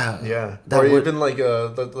yeah. Or even like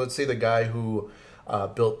let's say the guy who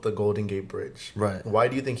built the Golden Gate Bridge. Right. Why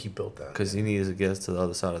do you think he built that? Because he needed to get to the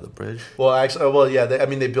other side of the bridge. Well, actually,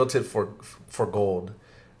 they built it for gold,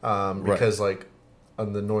 because like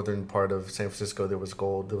on the northern part of San Francisco there was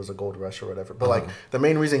gold. There was a gold rush or whatever. But like the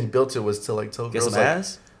main reason he built it was to like tell get girls some like,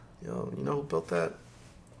 ass. You know who built that?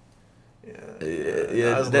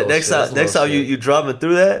 Yeah. Next time you driving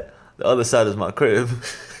through that, the other side is my crib.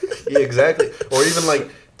 Yeah, exactly. Or even like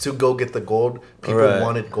to go get the gold. People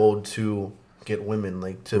wanted gold to get women,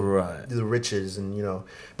 like to the riches, and you know.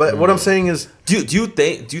 But what I'm saying is, do you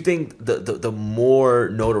think the more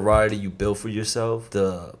notoriety you build for yourself,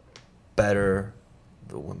 the better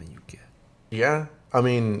the women you get? Yeah, I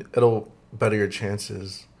mean, it'll better your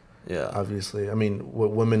chances. Yeah, obviously. I mean,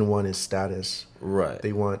 what women want is status. Right.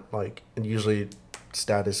 They want like, and usually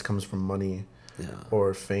status comes from money.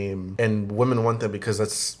 or fame. And women want that because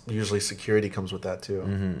that's usually security comes with that too.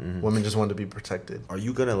 Women just want to be protected. Are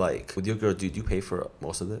you gonna like with your girl? Do you pay for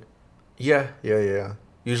most of it? Yeah.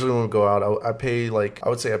 Usually when we go out, I pay I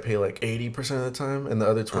would say I pay 80% of the time, and the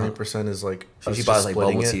other 20% is like So us she just buys like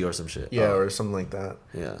splitting bubble it. tea or some shit. Yeah, or something like that.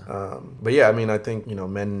 Yeah. But yeah, I mean, I think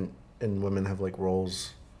men and women have like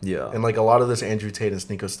roles. Yeah. And like a lot of this Andrew Tate and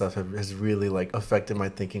Sneeko stuff has really like affected my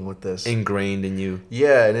thinking with this. Ingrained in you.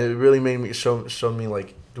 Yeah, and it really made me showed me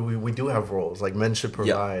like we do have roles. Like men should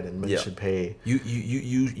provide and men should pay.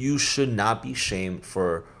 You should not be shamed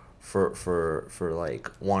for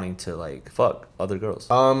like wanting to like fuck other girls.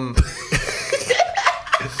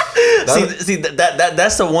 See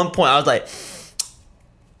that's the one point I was like,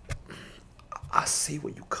 I see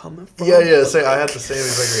where you coming from. Yeah. Say I had the same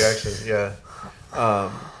exact reaction. Yeah.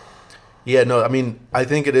 Yeah. No, I mean, I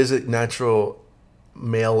think it is a natural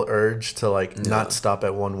male urge to like not stop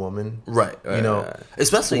at one woman. Right. You know,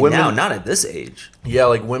 especially women, now, not at this age. Yeah,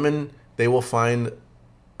 like women, they will find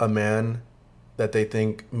a man that they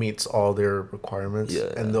think meets all their requirements,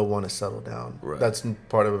 and they'll want to settle down. Right. That's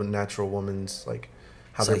part of a natural woman's like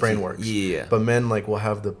how their brain works. Yeah. But men like will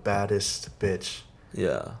have the baddest bitch.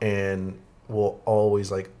 Yeah. And will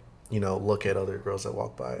always like, look at other girls that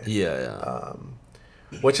walk by. Yeah.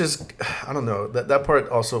 Which is, I don't know, that part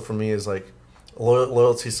also for me is like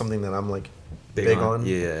loyalty is something that I'm like big on.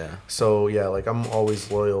 Yeah. So yeah, like I'm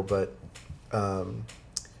always loyal, but us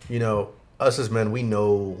as men, we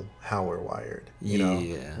know how we're wired. You know,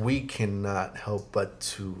 we cannot help but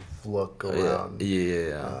to look around.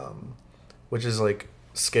 Yeah. Which is like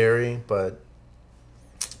scary, but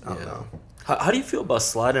I don't know. How do you feel about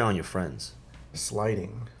sliding on your friends?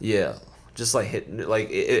 Sliding. Yeah, just like hitting. Like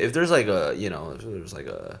if there's like a if there's like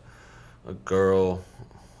a girl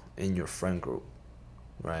in your friend group,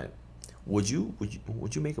 right? Would you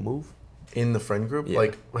make a move in the friend group? Yeah.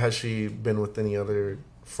 Like, has she been with any other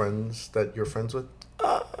friends that you're friends with?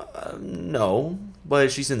 No,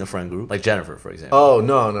 but she's in the friend group, like Jennifer, for example. Oh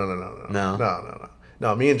no.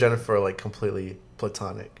 Me and Jennifer are like completely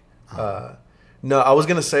platonic. No, I was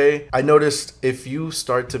gonna say I noticed if you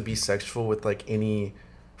start to be sexual with like any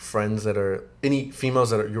females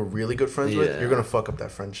that you're really good friends with, you're gonna fuck up that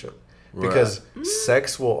friendship. Because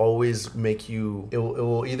sex will always make you. It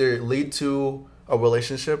will either lead to a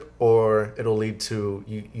relationship or it'll lead to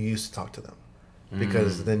you used to talk to them.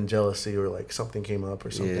 Because then jealousy or like something came up or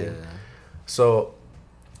something. Yeah. So,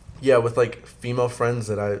 yeah, with like female friends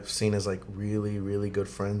that I've seen as like really, really good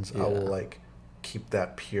friends, I will like keep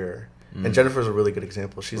that pure. And Jennifer's a really good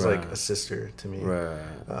example. She's like a sister to me. Right.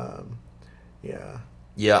 Yeah.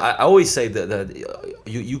 Yeah, I always say that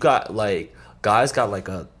you got like guys got like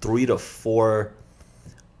a 3 to 4,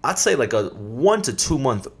 I'd say like a 1 to 2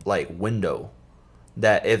 month like window.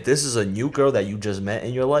 That if this is a new girl that you just met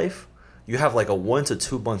in your life, you have like a 1 to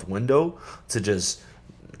 2 month window to just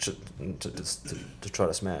to try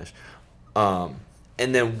to smash. And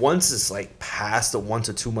then once it's like past the 1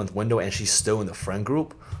 to 2 month window and she's still in the friend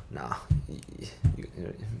group, nah.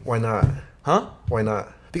 Why not? Huh? Why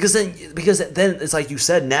not? Because then it's like you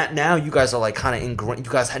said. Now you guys are like kind of ingrained.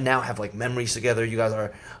 You guys now have like memories together. You guys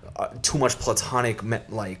are too much platonic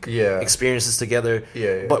experiences together.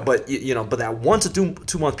 Yeah. But but that 1 to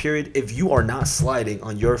 2 month period, if you are not sliding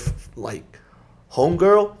on your like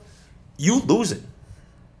homegirl, you losing.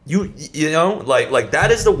 You know like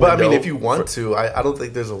that is the window. But I mean, if you want to, I don't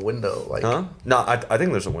think there's a window. Like, huh? No, I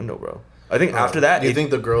think there's a window, bro. I think after that, you think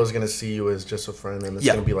the girl is gonna see you as just a friend, and it's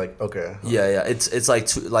gonna be like, okay, yeah. It's like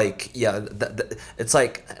it's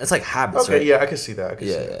like habits. Okay, right? yeah, I can see that. I can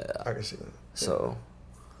see that. So,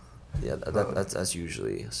 yeah, that's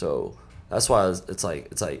usually so. That's why it's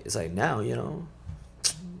like now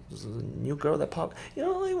there's a new girl that pop.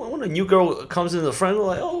 Like when a new girl comes into the friend, we're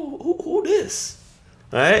like, oh, who this,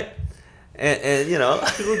 right? And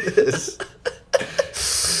who this?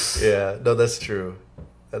 Yeah, no, that's true.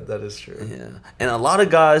 That is true. Yeah, and a lot of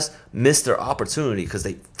guys miss their opportunity because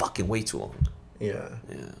they fucking wait too long. Yeah.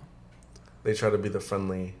 They try to be the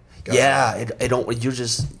friendly guy. Yeah, it don't. You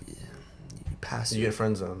pass. You get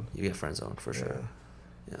friend zone. You get friend zone for sure.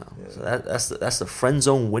 Yeah. So that's the friend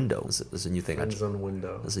zone window. That's a new thing. Friend zone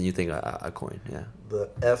window. That's a new thing I coined. Yeah.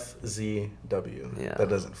 The FZW. Yeah. That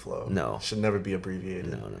doesn't flow. No. Should never be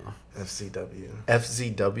abbreviated. No. FZW.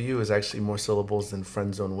 FZW is actually more syllables than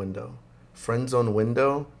friend zone window. Friend zone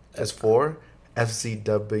window is 4.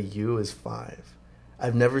 FZW is 5.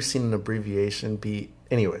 I've never seen an abbreviation be.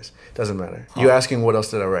 Anyways, doesn't matter. You asking what else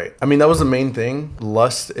did I write? I mean, that was the main thing.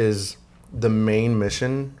 Lust is the main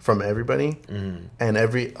mission from everybody, and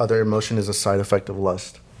every other emotion is a side effect of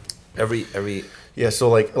lust. Every Yeah, so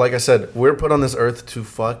like I said, we're put on this earth to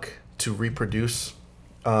fuck, to reproduce,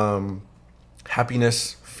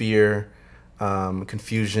 happiness, fear,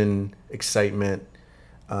 confusion, excitement,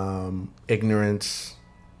 ignorance,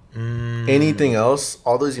 anything else.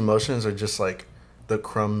 All those emotions are just like the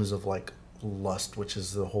crumbs of like lust, which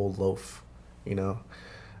is the whole loaf, you know?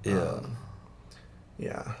 Yeah.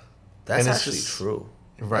 Yeah. That's And it's actually just- true.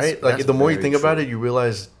 Right? That's The more you very think about true. it, you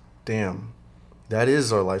realize, damn, that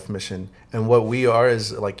is our life mission. And what we are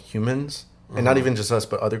is like humans, and not even just us,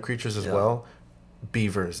 but other creatures as Yeah. well.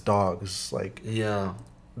 Beavers, dogs, like Yeah.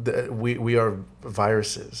 we are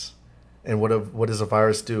viruses. And what does a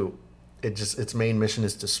virus do? Its main mission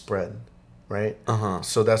is to spread, right?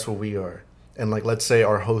 So that's what we are. And like, let's say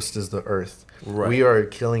our host is the earth. Right. We are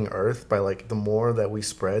killing earth by like, the more that we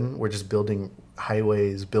spread, we're just building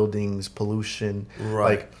highways, buildings, pollution.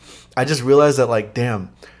 Right. Like, I just realized that like,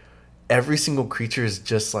 damn, every single creature is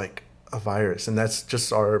just like a virus, and that's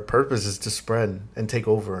just our purpose, is to spread and take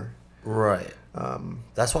over. Right.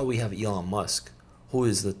 That's why we have Elon Musk, who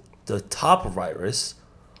is the top virus,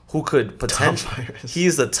 who could potentially virus. he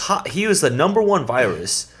is the number one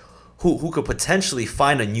virus who could potentially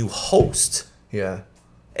find a new host, Yeah.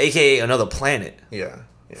 aka another planet, Yeah.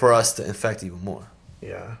 for us to infect even more.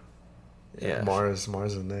 Yeah. Yeah. Mars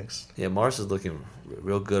is next. Yeah, Mars is looking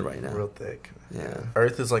real good right now. Real thick. Yeah.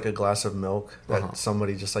 Earth is like a glass of milk that Uh-huh.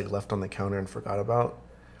 somebody just like left on the counter and forgot about.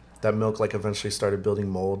 That milk like eventually started building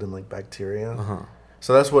mold and like bacteria.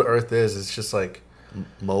 So that's what Earth is. It's just like,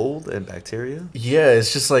 Mold and bacteria. yeah,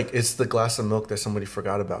 it's just like, it's the glass of milk that somebody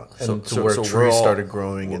forgot about. And So where we're trees all- started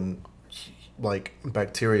growing and like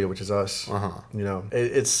bacteria, which is us. You know,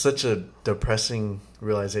 it's such a depressing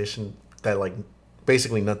realization that like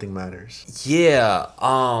basically nothing matters. Yeah.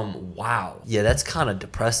 Wow. Yeah, that's kind of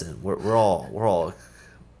depressing. We're all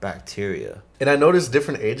bacteria. And I noticed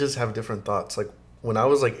different ages have different thoughts. Like when I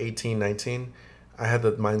was like 18, 19, I had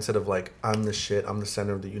the mindset of like, I'm the shit, I'm the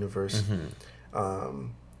center of the universe.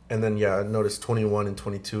 And then, yeah, I noticed 21 and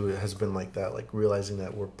 22 has been like that, like realizing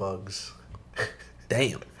that we're bugs.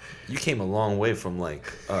 Damn, you came a long way from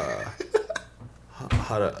like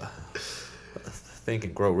how to think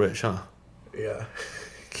and grow rich, huh? Yeah.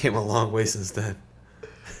 Came a long way since then.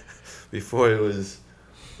 Before it was,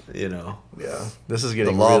 Yeah. This is the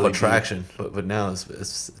getting law of really attraction, but now it's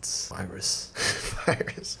virus. deep.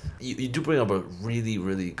 Virus. You do bring up a really,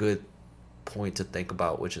 really good point to think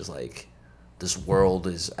about, which is like this world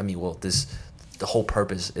is. I mean, well, the whole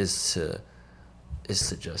purpose is to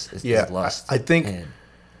lust. I think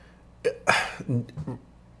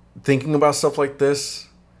thinking about stuff like this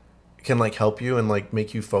can like help you and like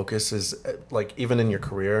make you focus, is like even in your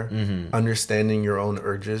career, understanding your own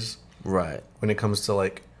urges right. when it comes to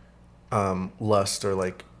like lust or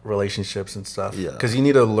like relationships and stuff. Yeah. Because you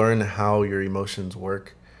need to learn how your emotions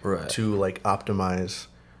work Right. to like optimize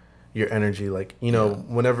your energy. Like,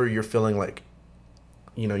 whenever you're feeling like,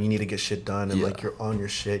 you need to get shit done and like you're on your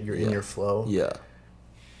shit, you're in your flow. Yeah.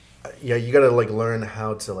 Yeah, you gotta like learn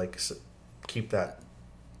how to like keep that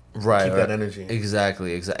that energy.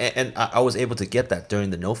 Exactly. And I was able to get that during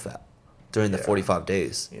the NoFap, during the 45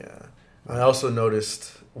 days. Yeah. I also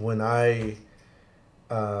noticed when I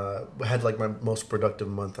had like my most productive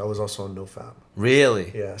month, I was also on NoFap.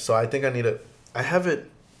 Really? Yeah, so I think I have it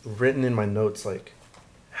written in my notes, like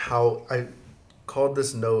how I called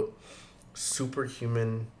this note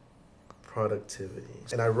superhuman productivity.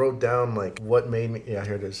 And I wrote down like what made me, here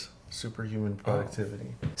it is, superhuman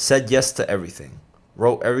productivity. Said yes to everything.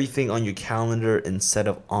 Wrote everything on your calendar instead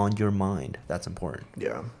of on your mind. That's important.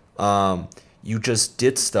 Yeah. You just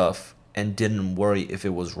did stuff and didn't worry if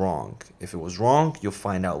it was wrong. If it was wrong, you'll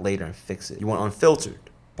find out later and fix it. You went unfiltered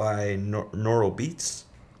by Neural Beats.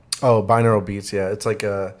 Oh, binaural beats, yeah. It's like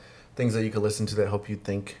things that you can listen to that help you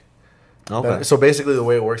think. Okay. So basically the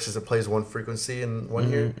way it works is it plays one frequency in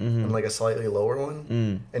one ear and like a slightly lower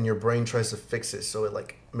one, and your brain tries to fix it so it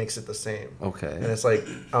like makes it the same. Okay. And it's like,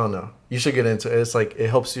 I don't know. You should get into it. It's like it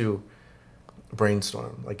helps you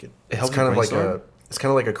brainstorm. Like it's helps you kind of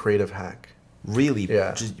brainstorm? like a creative hack. Really?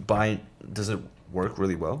 Yeah. Does it work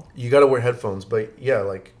really well? You got to wear headphones, but yeah,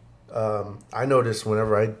 like I notice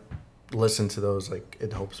whenever I listen to those, like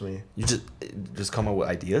it helps me. You just come up with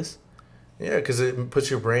ideas? Yeah, because it puts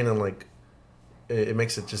your brain in like it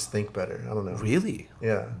makes it just think better. I don't know. Really?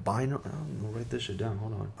 Yeah. I'm gonna write this shit down.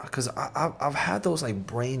 Hold on. Because I've had those like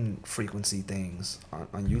brain frequency things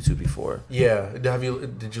on YouTube before. Yeah.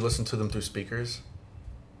 Did you listen to them through speakers?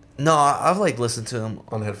 No, I've like listened to them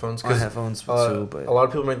On headphones? on headphones too, but a lot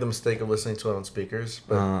of people make the mistake of listening to it on speakers,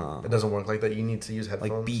 but it doesn't work like that. You need to use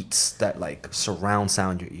headphones. like beats that like surround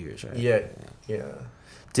sound your ears, right? Yeah. Yeah.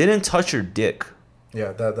 Didn't touch your dick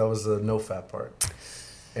Yeah, that was the no fat part,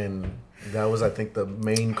 and that was, I think, the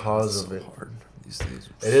main cause of it. Hard these days.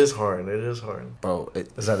 It is hard. It is hard, bro.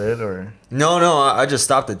 Is that it or? No. I just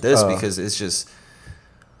stopped at this because it's just.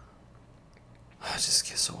 I just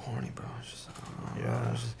get so horny, bro.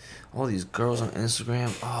 All these girls on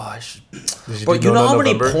Instagram. Oh, I should. But you know how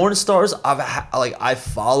many porn stars I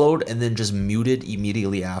followed and then just muted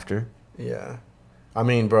immediately after? Yeah. I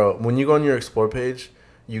mean, bro, when you go on your explore page,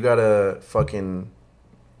 you gotta fucking,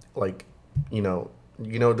 like,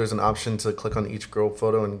 there's an option to click on each girl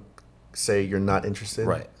photo and say you're not interested.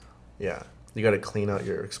 Right. Yeah. You gotta clean out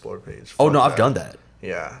your explore page. Oh, no, I've done that.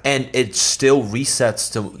 Yeah. And it still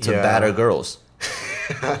resets to badder girls.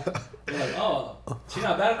 You're like, oh, she's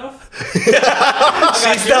not bad enough?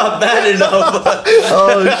 She's not bad enough.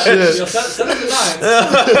 Oh, shit. Yo, send them the nines.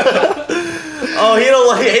 Oh, he don't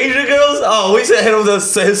like Asian girls? Oh, we said hit him the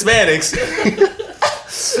Hispanics.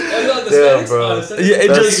 Yeah, bro.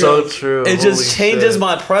 That's so true. It just changes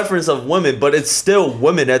my preference of women, but it's still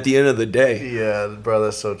women at the end of the day. Yeah, bro,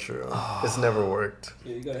 that's so true. It's never worked.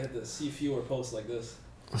 Yeah, you gotta hit the see fewer posts like this.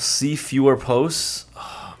 See fewer posts?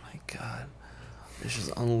 Oh, my God. There's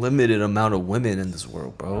just unlimited amount of women in this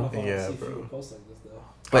world, bro. Yeah, bro. Posts like this, though.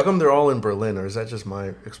 How come they're all in Berlin, or is that just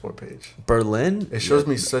my explore page? Berlin? It shows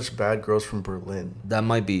me such bad girls from Berlin. That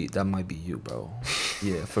might be you, bro.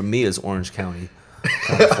 Yeah, for me it's Orange County,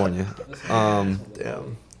 California.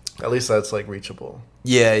 Damn. At least that's like reachable.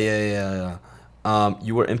 Yeah.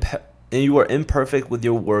 You were imperfect with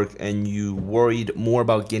your work, and you worried more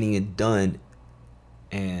about getting it done,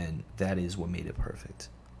 and that is what made it perfect.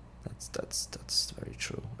 That's very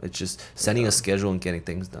true. It's just setting a schedule and getting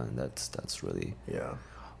things done. That's really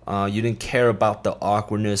you didn't care about the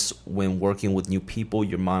awkwardness when working with new people.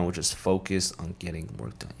 Your mind was just focused on getting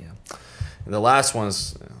work done. Yeah. And the last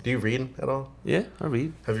one's. Do you read at all? Yeah, I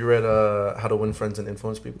read. Have you read How to Win Friends and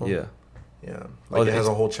Influence People? Yeah. Yeah. Like it has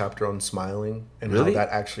a whole chapter on smiling and how that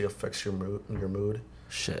actually affects your mood.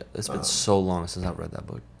 Shit, it's been so long since I've read that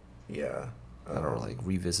book. Yeah. I don't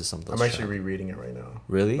revisit some of those. I'm actually rereading it right now.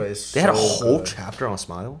 Really? But it's they had a whole chapter on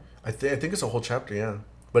smile? I think it's a whole chapter, yeah.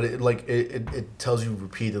 But it tells you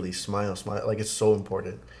repeatedly, smile. Like, it's so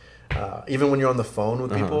important. Even when you're on the phone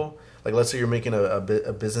with people, like, let's say you're making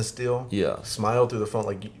a business deal. Yeah. Smile through the phone.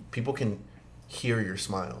 Like, people can hear your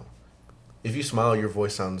smile. If you smile, your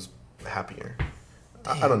voice sounds happier.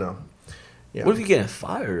 I don't know. Yeah. What if you're getting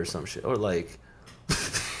fired or some shit? Or like...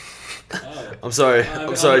 I'm sorry,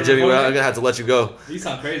 Jimmy. I'm gonna have to let you go. You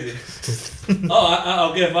sound crazy.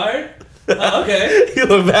 I'll get fired? Okay. You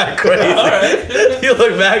look mad crazy. All right. You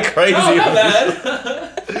look mad crazy. No, not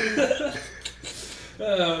bad.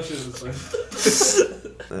 Oh, shit, that's funny.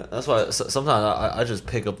 That's why sometimes I just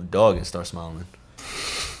pick up the dog and start smiling.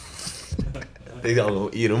 Think I'm gonna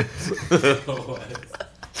eat him.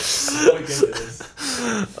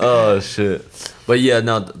 Oh shit! But yeah,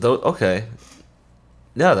 no. Okay.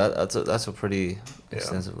 Yeah, that's a pretty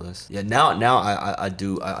extensive list. Yeah, now I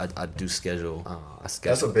do schedule.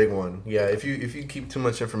 That's a big one. Yeah, if you keep too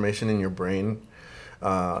much information in your brain,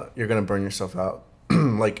 you're gonna burn yourself out.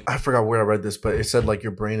 Like, I forgot where I read this, but it said like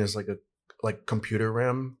your brain is like computer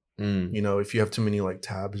RAM. You know, if you have too many like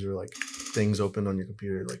tabs or like things open on your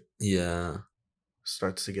computer, like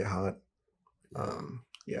starts to get hot.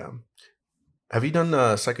 Yeah. Have you done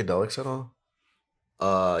psychedelics at all?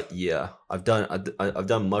 Yeah, I've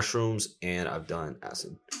done mushrooms and I've done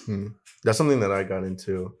acid. That's something that I got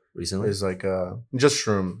into recently. Is like just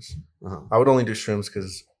shrooms. I would only do shrooms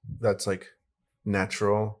because that's like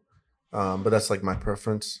natural, but that's like my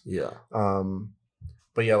preference. Yeah.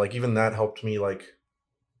 But yeah, like even that helped me like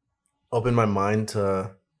open my mind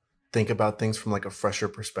to think about things from like a fresher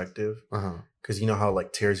perspective. Because you know how it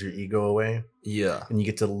like tears your ego away. Yeah. And you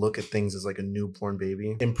get to look at things as like a newborn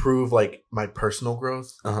baby. Improve like my personal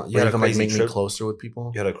growth. You had a crazy make trip? Me closer with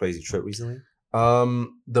people. You had a crazy trip recently?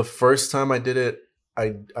 The first time I did it,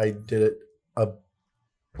 I did it a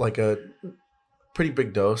pretty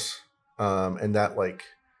big dose. And that like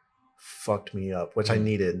fucked me up, which I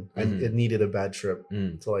needed. It needed a bad trip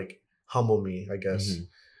to like humble me, I guess.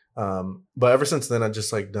 But ever since then, I've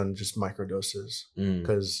just like done just micro doses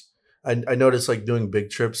because I noticed like doing big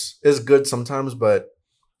trips is good sometimes, but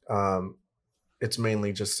it's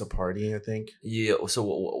mainly just a party, I think. Yeah. So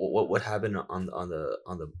what happened on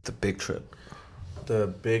the big trip? The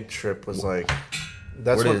big trip was like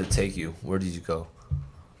where did it take you? Where did you go?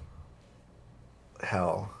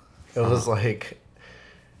 Hell, it was like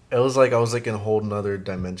I was like in a whole nother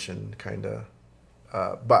dimension, kind of.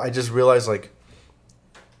 But I just realized like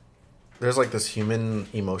there's like this human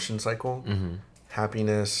emotion cycle,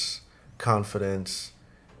 happiness, confidence,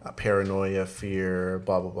 paranoia, fear,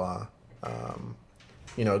 blah blah blah.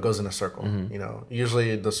 You know, it goes in a circle. You know,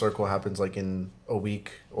 usually the circle happens like in a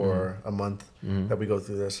week or a month that we go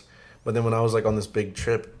through this. But then when I was like on this big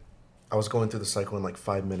trip, I was going through the cycle in like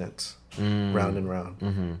 5 minutes, round and round,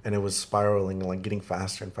 and it was spiraling and like getting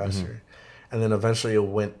faster and faster, and then eventually it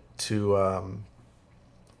went to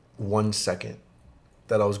 1 second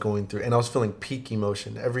that I was going through, and I was feeling peak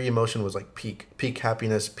emotion. Every emotion was like peak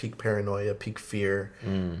happiness, peak paranoia, peak fear,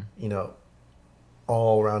 you know,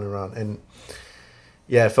 all round and round. And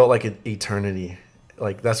yeah, it felt like an eternity.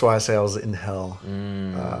 Like, that's why I say I was in hell.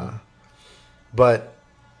 But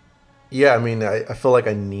yeah, I mean, I feel like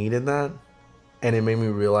I needed that, and it made me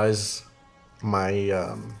realize my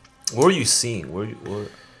what were you seeing?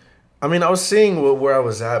 I mean, I was seeing where I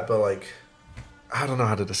was at, but like, I don't know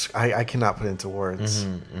how to describe. I cannot put it into words.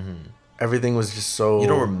 Everything was just so. You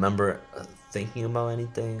don't remember thinking about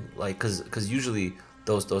anything, like, because usually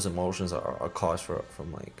those emotions are caused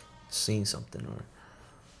from like seeing something or.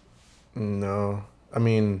 No, I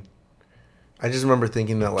mean, I just remember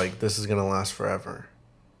thinking that like this is gonna last forever.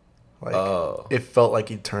 Like, it felt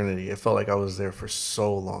like eternity. It felt like I was there for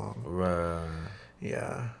so long. Right.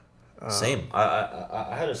 Yeah. Same.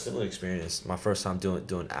 I had a similar experience. My first time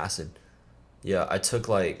doing acid. Yeah, I took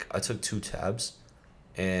 2 tabs,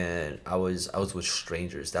 and I was with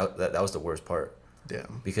strangers. That was the worst part. Yeah.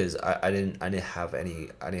 Because I didn't have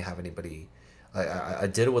anybody. I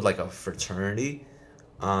did it with like a fraternity.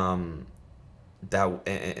 That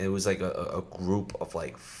and it was like a group of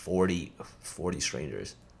like 40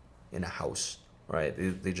 strangers in a house, right?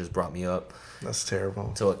 They just brought me up. That's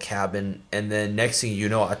terrible. To a cabin, and then next thing you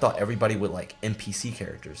know, I thought everybody would like NPC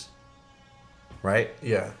characters, right?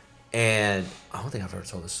 Yeah. And I don't think I've ever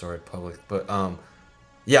told this story in public, but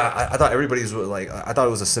yeah, I thought everybody was like, I thought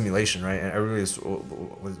it was a simulation, right? And everybody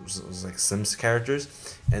was like Sims characters,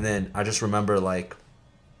 and then I just remember like,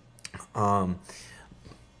 you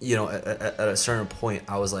know, at a certain point,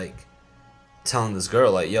 I was like telling this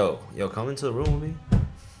girl like, yo, come into the room with me.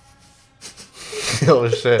 Oh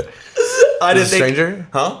shit! I didn't think. Stranger?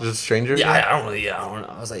 Huh? Is it a stranger? Yeah, I don't know.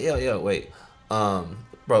 I was like, yo, wait, bro,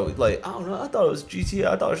 like, I don't know. I thought it was GTA.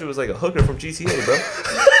 I thought she was like a hooker from GTA, bro.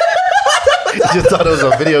 You thought it was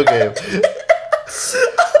a video game.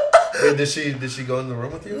 Wait, did she go in the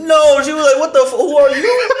room with you? No, she was like, what the who are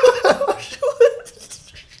you?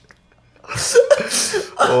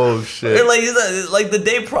 Oh shit! And like the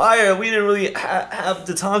day prior, we didn't really have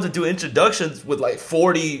the time to do introductions with like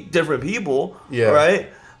 40 different people. Yeah. Right.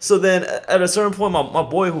 So then at a certain point, my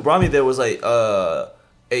boy who brought me there was like,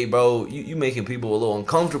 "Hey, bro, you making people a little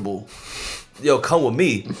uncomfortable. Yo, come with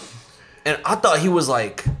me." And I thought he was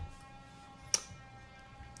like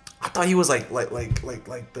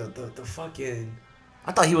the fucking.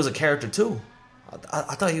 I thought he was a character too.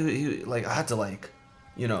 I thought he like I had to like,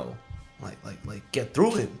 you know. Like get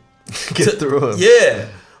through him. Get through him. Yeah.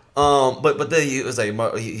 But then he was like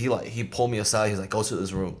he pulled me aside. He's like, go to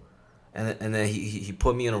this room, and then he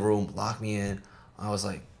put me in a room, locked me in. I was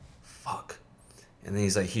like, fuck. And then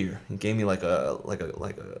he's like, here. He gave me like a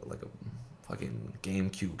fucking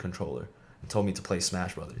GameCube controller and told me to play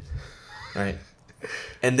Smash Brothers. Right.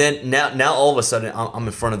 And then now all of a sudden I'm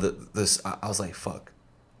in front of this. I was like, fuck.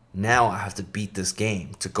 Now I have to beat this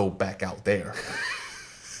game to go back out there.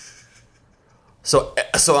 So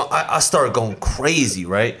I started going crazy,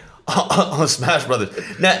 right, on Smash Brothers.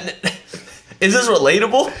 Now, is this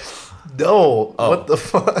relatable? No. Oh. What the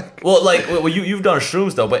fuck? Well, like, you've done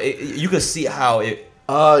shrooms though, but you can see how it.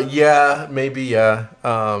 Yeah, maybe yeah.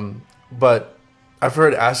 But I've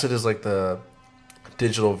heard acid is like the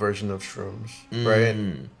digital version of shrooms, right?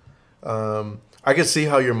 I can see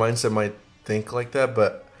how your mindset might think like that,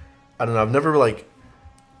 but I don't know. I've never like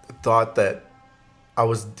thought that I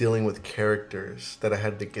was dealing with characters that I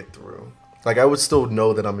had to get through. Like, I would still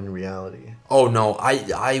know that I'm in reality. Oh no,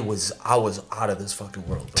 I was out of this fucking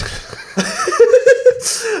world.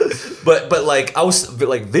 but like I was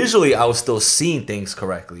like visually I was still seeing things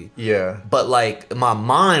correctly. Yeah. But like my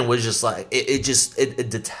mind was just like it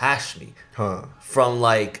detached me from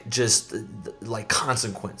like just like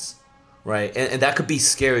consequence. Right, and that could be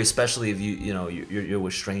scary, especially if you're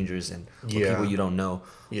with strangers and people you don't know.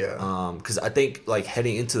 Yeah. Because I think like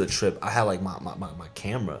heading into the trip, I had like my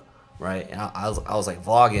camera, right, and I was like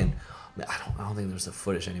vlogging. I don't think there's the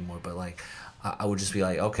footage anymore, but like I would just be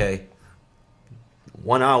like, okay,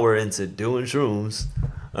 1 hour into doing shrooms,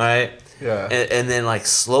 right? Yeah. And then like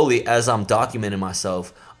slowly as I'm documenting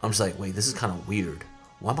myself, I'm just like, wait, this is kind of weird.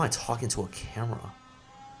 Why am I talking to a camera?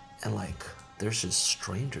 And like, there's just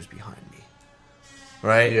strangers behind me.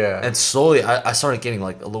 Right? Yeah. And slowly I started getting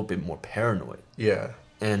like a little bit more paranoid. Yeah.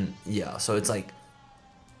 And yeah, so it's like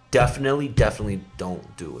definitely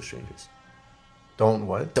don't do it with strangers. Don't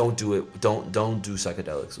what? Don't do it. Don't do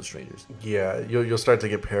psychedelics with strangers. Yeah, you'll start to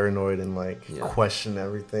get paranoid and like question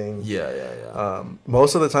everything. Yeah.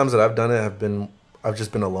 Most of the times that I've done it I've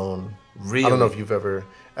just been alone. Really? I don't know if you've ever.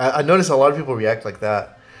 I notice a lot of people react like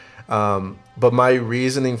that. But my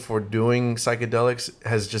reasoning for doing psychedelics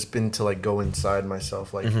has just been to like go inside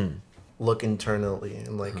myself, like look internally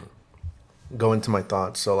and like go into my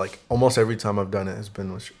thoughts. So like almost every time I've done it has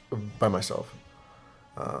been by myself.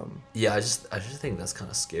 Yeah, I just think that's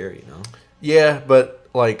kind of scary, you know? Yeah, but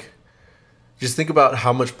like just think about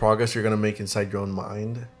how much progress you're gonna make inside your own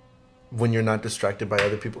mind when you're not distracted by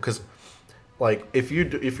other people. Because like if you're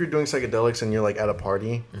doing psychedelics and you're like at a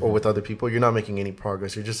party or with other people, you're not making any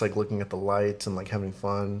progress. You're just like looking at the lights and like having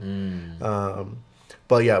fun.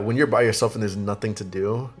 But yeah, when you're by yourself and there's nothing to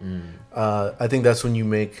do, I think that's when you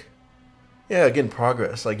make again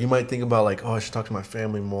progress. Like you might think about like, oh, I should talk to my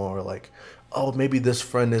family more, or like, oh, maybe this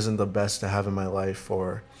friend isn't the best to have in my life,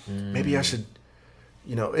 or maybe I should,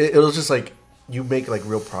 it was just like you make like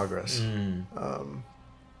real progress.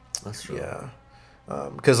 That's true. Yeah,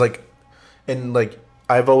 because like. And like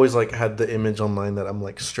I've always like had the image online that I'm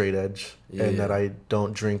like straight edge and that I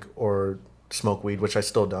don't drink or smoke weed, which I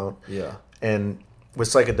still don't. Yeah. And with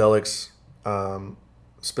psychedelics,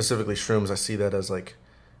 specifically shrooms, I see that as like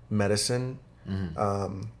medicine.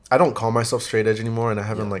 I don't call myself straight edge anymore, and I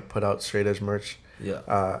haven't like put out straight edge merch.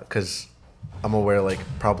 Yeah. Because I'm aware like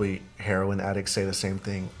probably heroin addicts say the same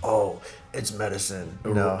thing. Oh, it's medicine.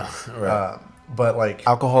 Right. But like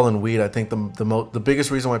alcohol and weed, I think the biggest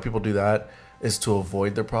reason why people do that is to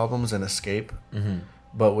avoid their problems and escape.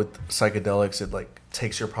 But with psychedelics, it like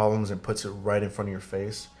takes your problems and puts it right in front of your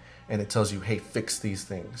face, and it tells you, "Hey, fix these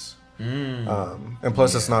things." And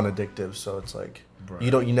plus, it's non-addictive, so it's like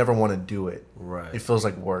you never want to do it. Right. It feels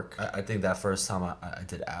like work. I think that first time I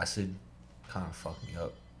did acid, kind of fucked me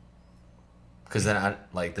up. Because then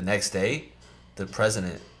the next day, the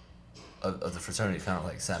president of the fraternity kind of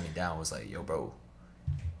like sat me down, was like, yo bro,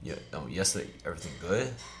 yesterday everything good?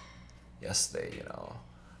 Yesterday, I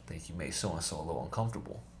think you made so-and-so a little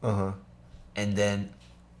uncomfortable. And then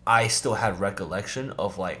I still had recollection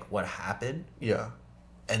of like what happened. Yeah.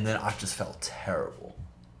 And then I just felt terrible.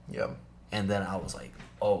 Yeah. And then I was like,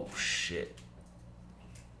 oh shit.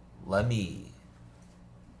 Let me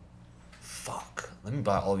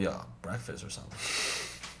buy all of y'all breakfast or something.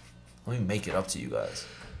 Let me make it up to you guys.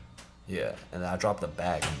 Yeah, and then I dropped a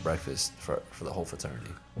bag of breakfast for the whole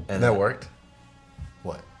fraternity. And that worked?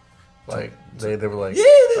 What? Like, they were like... Yeah,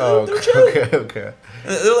 they were chill. Okay.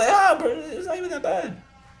 And they were like, bro, it's not even that bad.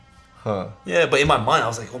 Huh. Yeah, but in my mind, I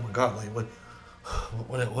was like, oh my God, like,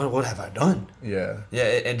 what have I done? Yeah. Yeah,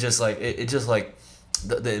 and just like, it just like,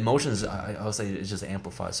 the emotions, I would say, it just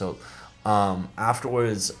amplified. So,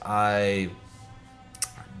 afterwards, I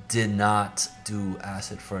did not do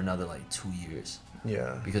acid for another like 2 years.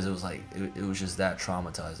 Yeah. Because it was like, it was just that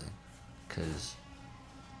traumatizing. Because,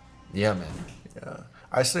 yeah, man. Yeah.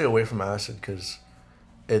 I stay away from acid because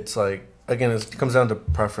it's like, again, it comes down to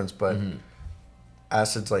preference, but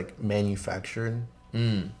acid's like manufactured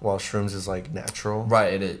while shrooms is like natural.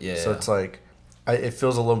 Right, it is, yeah. So it's like, it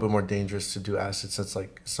feels a little bit more dangerous to do acid since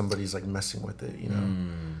like somebody's like messing with it,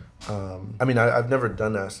 I mean, I've never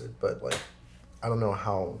done acid, but like, I don't know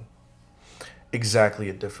how exactly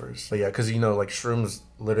it differs. But yeah, because like shrooms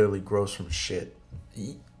literally grows from shit.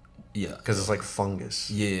 Yeah. Because it's like fungus.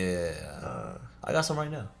 Yeah. I got some right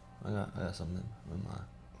now. I got something in my...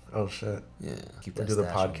 Oh shit. Yeah. Keep that. Do the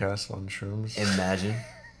podcast on shrooms. Imagine.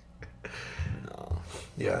 No.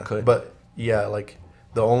 Yeah. Could. But yeah, like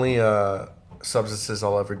the only substances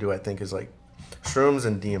I'll ever do, I think, is like shrooms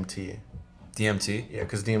and DMT. DMT? Yeah,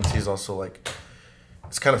 because DMT is also like,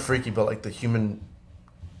 it's kind of freaky, but like the human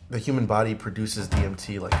body produces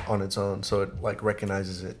DMT like on its own, so it like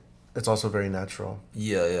recognizes it. It's also very natural.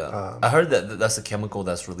 Yeah, yeah. I heard that's a chemical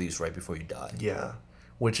that's released right before you die. Yeah,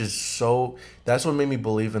 which is that's what made me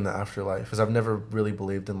believe in the afterlife, because I've never really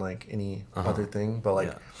believed in like any other thing, but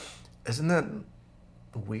like, isn't that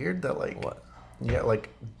weird that like what? Yeah, like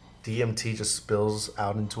DMT just spills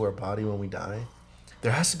out into our body when we die.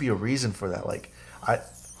 There has to be a reason for that. Like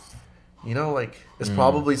like it's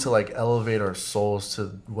probably to like elevate our souls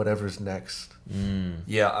to whatever's next.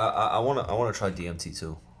 Yeah, I wanna try DMT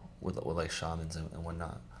too, with like shamans and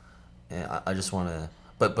whatnot, and I just wanna,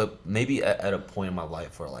 but maybe at a point in my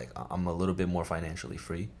life where like I'm a little bit more financially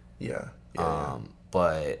free. Yeah.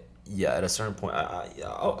 But yeah, at a certain point, I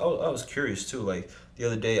was curious too. Like the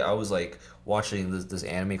other day, I was like watching this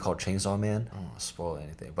anime called Chainsaw Man. I don't want to spoil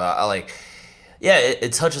anything, but I like, yeah,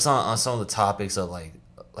 it touches on some of the topics of like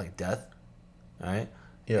like death, right?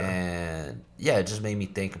 Yeah. And yeah, it just made me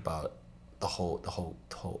think about the whole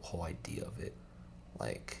idea of it.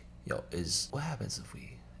 Like, yo, what happens if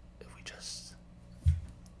we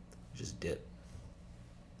just dip,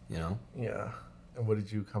 you know? Yeah. And what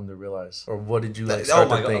did you come to realize, or what did you like Like, start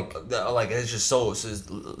to think? Like it's just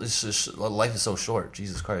life is so short.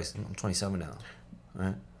 Jesus Christ, I'm 27 now,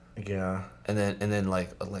 right? Yeah. And then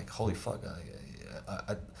like holy fuck,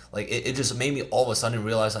 I like it just made me all of a sudden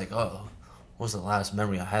realize like, oh, what was the last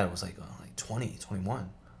memory I had? It was like 20, 21,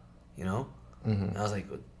 you know? Mm-hmm. And I was like,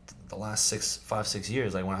 the last 5-6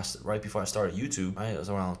 years, like right before I started YouTube, right? It was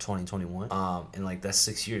around 2021. And like that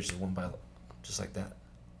 6 years just went by just like that.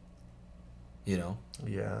 You know?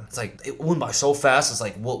 Yeah. It's like it went by so fast. It's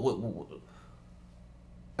like what?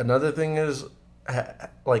 Another thing is,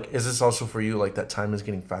 like, is this also for you? Like that time is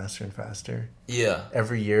getting faster and faster. Yeah.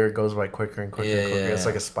 Every year it goes by quicker and quicker and quicker. It's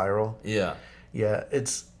like a spiral. Yeah. Yeah.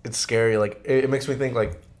 It's scary. Like it makes me think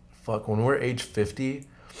like, fuck. When we're age 50,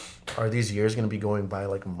 are these years gonna be going by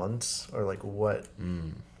like months or like what?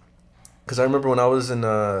 Because I remember when I was in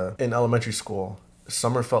elementary school,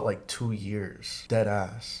 summer felt like 2 years. Dead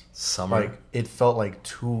ass. Summer. Like it felt like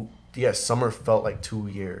summer felt like 2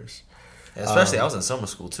 years. Yeah, especially I was in summer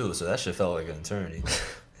school too, so that shit felt like an eternity.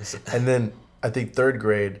 And then I think third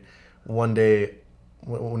grade, one day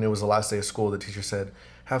when it was the last day of school, the teacher said,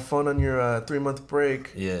 "Have fun on your 3-month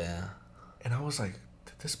break." Yeah. And I was like,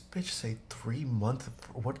 "Did this bitch say 3 month?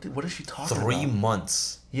 What is she talking about?" 3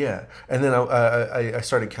 months. Yeah. And then I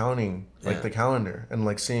started counting like Yeah. the calendar and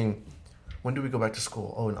like seeing, when do we go back to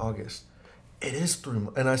school? Oh, in August. It is 3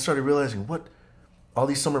 months. And I started realizing, what? All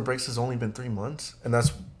these summer breaks has only been 3 months? And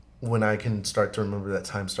that's when I can start to remember that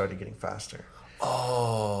time started getting faster.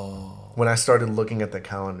 Oh. When I started looking at the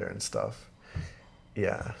calendar and stuff.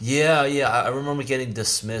 Yeah. Yeah. I remember getting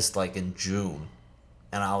dismissed like in June,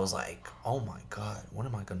 and I was like, "Oh my god, what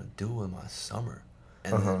am I gonna do in my summer?"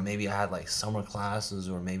 And then maybe I had like summer classes,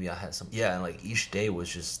 or maybe I had some. Yeah, and like each day was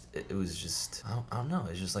just. It was just. I don't know.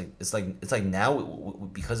 It's just like it's like now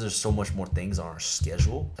because there's so much more things on our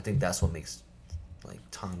schedule. I think that's what makes like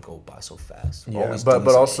time go by so fast. We're Yeah, but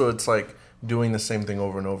also it's like doing the same thing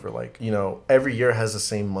over and over. Like, you know, every year has the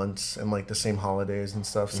same months and like the same holidays and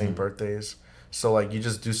stuff, same birthdays. So like you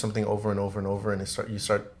just do something over and over and over, and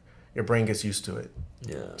your brain gets used to it.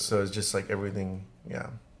 Yeah. So it's just like everything. Yeah.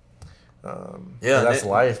 Yeah, that's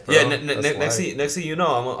life, bro. Yeah, That's next thing you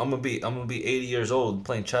know, I'm gonna be 80 years old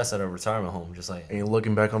playing chess at a retirement home, just like. And you're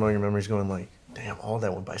looking back on all your memories, going like, "Damn, all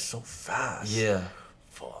that went by so fast." Yeah.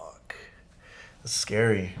 Fuck. It's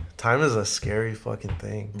scary. Time is a scary fucking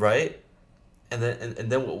thing. Right. And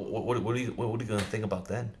then what are you gonna think about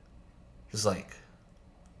then? Just like,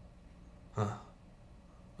 huh?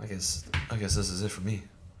 I guess this is it for me.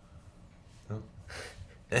 No?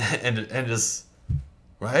 and just,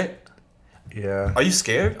 right? Yeah. Are you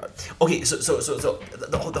scared? Okay, so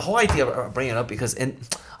the whole idea of bringing it up, because, and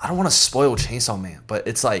I don't want to spoil Chainsaw Man, but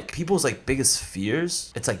it's like people's like biggest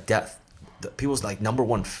fears. It's like death. People's like number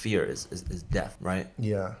one fear is death, right?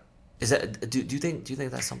 Yeah. Is that do you think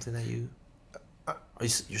that's something that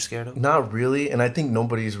you're scared of? Not really, and I think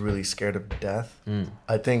nobody's really scared of death.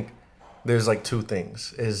 I think there's like two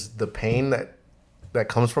things: is the pain that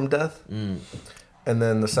comes from death, and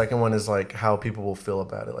then the second one is like how people will feel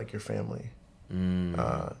about it, like your family.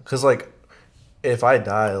 'Cause like if I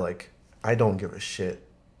die, like I don't give a shit,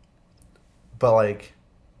 but like,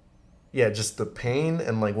 yeah, just the pain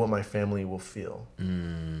and like what my family will feel.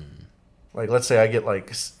 Like, let's say I get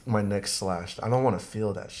like my neck slashed. I don't want to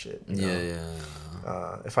feel that shit. You know?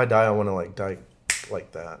 Yeah. If I die, I want to like die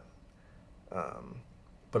like that.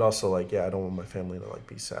 But also like, yeah, I don't want my family to like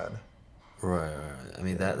be sad. Right. I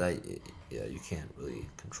mean that yeah, you can't really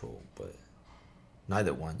control, but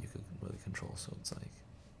neither one you can really control. So it's like,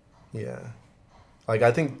 yeah, like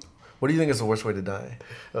I think. What do you think is the worst way to die?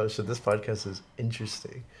 Oh shit, this podcast is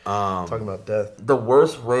interesting. Talking about death. The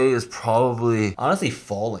worst way is probably honestly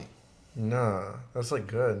falling. Nah, that's like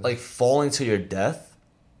good. Like falling to your death.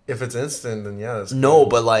 If it's instant, then yeah. That's No, good.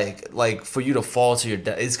 but like for you to fall to your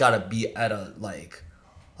death, it's gotta be at a like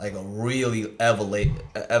a really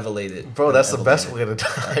elevated. Bro, that's the best way to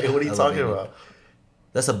die. What are you talking about?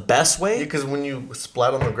 That's the best way? Because when you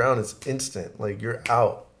splat on the ground, it's instant. Like you're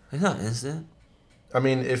out. It's not instant. I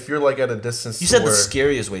mean, if you're like at a distance. You said the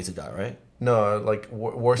scariest way to die, right? No, like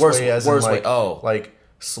worst way as in like like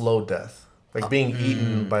slow death, like being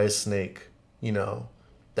eaten by a snake. You know,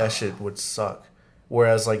 that shit would suck.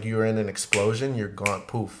 Whereas like you're in an explosion, you're gone,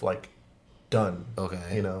 poof, like done.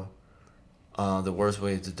 Okay. You know. The worst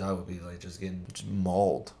way to die would be like just getting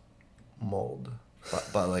mauled. Mauled.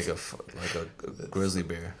 by like a grizzly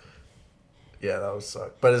bear. Yeah, that would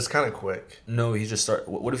suck. But it's kind of quick. No, he just start.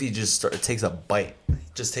 What if he just takes a bite? He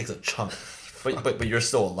just takes a chunk. But you're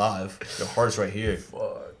still alive. Your heart's right here.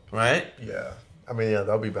 Fuck. Right? Yeah. I mean, yeah,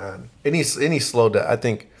 that'd be bad. Any slow death. I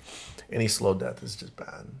think any slow death is just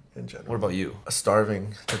bad in general. What about you?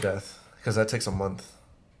 Starving to death, because that takes a month.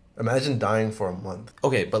 Imagine dying for a month.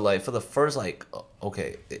 Okay, but like for the first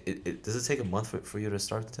okay, does it take a month for you to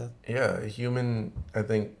starve to death? Yeah, a human. I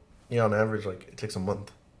think on average, like it takes a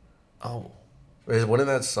month. Oh. Wouldn't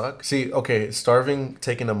that suck? See, okay, starving,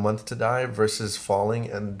 taking a month to die versus falling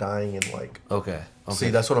and dying in like. Okay. See,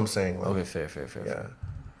 that's what I'm saying. Like, okay, fair. Yeah.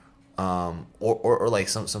 Or like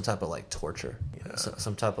some type of like torture. Yeah.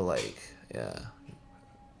 Some type of like yeah.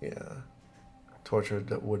 Yeah. Torture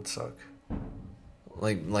that would suck.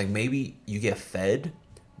 Like maybe you get fed,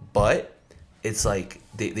 but it's like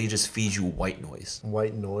they just feed you white noise.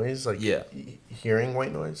 White noise, like yeah, hearing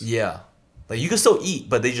white noise. Yeah, like you can still eat,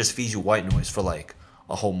 but they just feed you white noise for like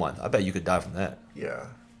a whole month. I bet you could die from that. Yeah,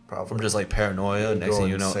 probably from just like paranoia. Next thing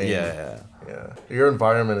you know, yeah. Your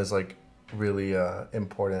environment is like really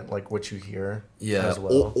important, like what you hear. Yeah, as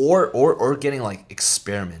well. or getting like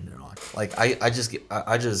experimented on. Like I just you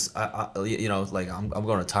know, like I'm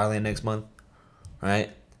going to Thailand next month, right?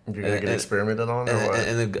 You're gonna get experimented on, or what?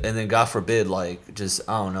 And then God forbid, like just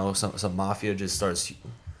I don't know, some mafia just starts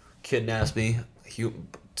kidnaps me,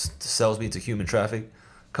 sells me to human traffic,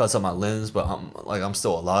 cuts out my limbs, but I'm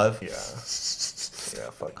still alive. Yeah,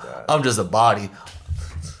 fuck that. I'm just a body.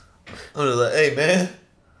 I'm just like, hey man,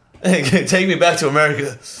 hey, take me back to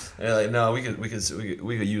America. And they're like, no, we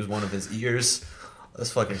could use one of his ears.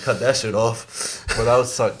 Let's fucking cut that shit off. Well, that would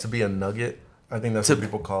suck to be a nugget. I think that's what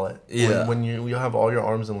people call it. Yeah. When you have all your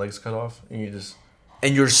arms and legs cut off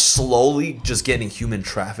and you're slowly just getting human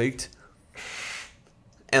trafficked,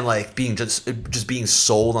 and like being just being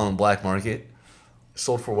sold on the black market.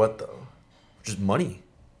 Sold for what though? Just money.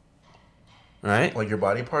 Right? Like your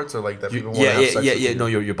body parts, or like that people want to have sex with you? No,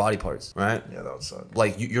 your body parts, right? Yeah, that would suck.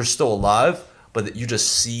 Like you're still alive, but you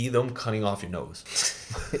just see them cutting off your nose.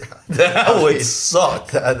 That would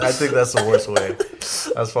suck. I think that's the worst way.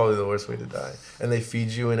 That's probably the worst way to die. And they feed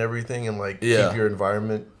you and everything, and like keep your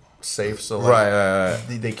environment safe. So like, right.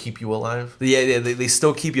 They keep you alive. Yeah. They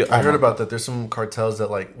still keep you. I heard about that. There's some cartels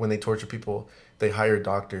that like when they torture people, they hire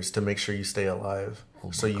doctors to make sure you stay alive,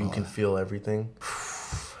 so you can feel everything.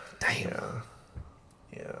 Damn.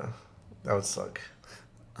 Yeah, that would suck.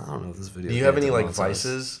 I don't know if this video. Do you have any like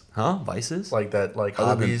vices? Huh? Vices? Like that, like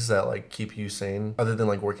hobbies that like keep you sane, other than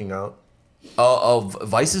like working out?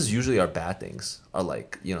 Vices usually are bad things. Are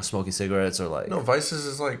like, you know, smoking cigarettes, or like. No, vices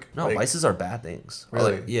is like. No, like, vices are bad things.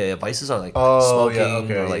 Really? Like, yeah. Vices are like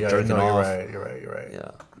smoking or like jerking off. You're right.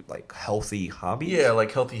 Yeah, like healthy hobbies. Yeah,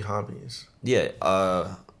 like healthy hobbies. Yeah. I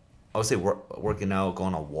would say working out,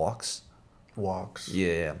 going on walks. Walks.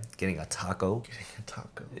 Yeah. Getting a taco.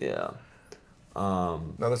 Yeah.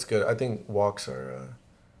 No, that's good. I think walks are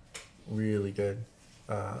really good,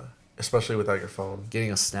 especially without your phone.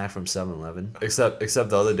 Getting a snack from 7-Eleven. Except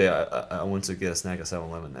the other day, I went to get a snack at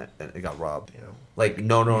 7-Eleven and it got robbed. Yeah. Like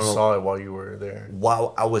no. You saw it while you were there.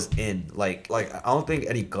 While I was in, like I don't think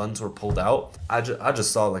any guns were pulled out. I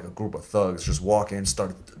just saw like a group of thugs just walk in,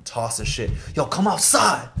 started tossing shit. Yo, come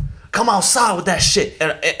outside with that shit.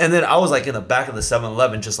 And then I was like in the back of the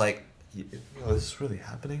 7-Eleven, just like, yo, is this really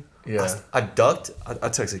happening? Yeah. I ducked. I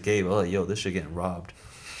texted Gabe. I was like, yo, this shit getting robbed.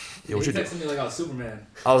 Yo, what you texted me like I was Superman.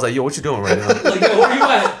 I was like, yo, what you doing right now? Like, yo, where you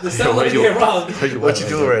at? The 7-Eleven getting robbed. What you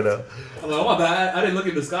doing right now? I'm like, oh my bad. I didn't look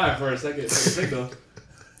in the sky for a second. Signal.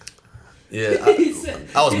 Yeah,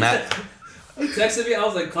 I was mad. He texted me. I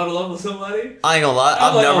was like, cuddle up with somebody. I ain't gonna lie.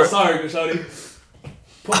 I'm like, oh, sorry, shawty.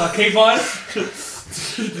 Put my cape on.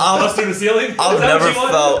 Bust through the ceiling.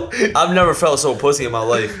 I've never felt so pussy in my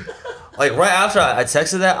life. Like right after I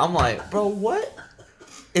texted that, I'm like, bro, what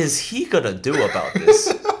is he gonna do about this?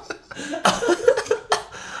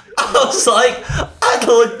 I was like, I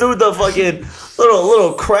looked through the fucking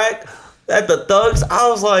little crack at the thugs. I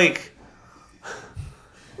was like,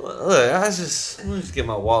 look, let me just get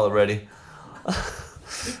my wallet ready.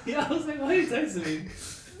 Yeah, I was like, why are you texting me?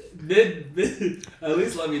 Mid, at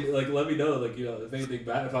least let me know, like, you know, if anything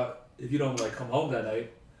bad, if you don't like come home that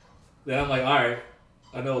night, then I'm like, all right,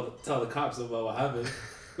 I know, tell the cops about what happened.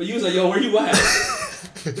 But you was like, yo, where you at?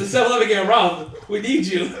 The 7-Eleven getting robbed. We need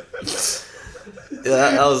you.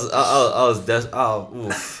 Yeah, I was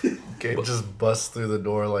oof. Gabe just bust through the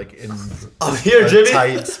door like in I'm here, a Jimmy.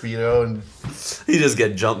 tight Speedo, and he just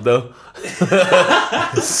get jumped though.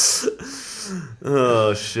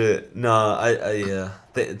 Oh shit! No, I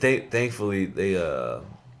thankfully they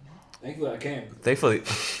Thankfully, I came. Thankfully,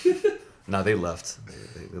 no, they left.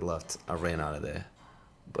 They left. I ran out of there.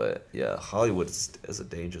 But yeah, Hollywood is a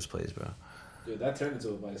dangerous place, bro. Dude, that turned into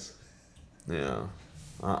a vice. Yeah,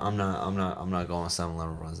 I'm not going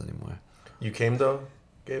 7-Eleven runs anymore. You came though,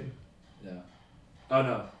 Gabe? Yeah. Oh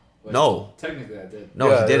no. Wait, No. Technically, I did. No,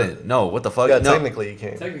 Yeah, he didn't. yeah. No, what the fuck? Yeah, No. technically you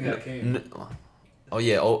came. Technically, I came. Oh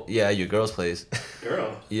yeah, your girl's place.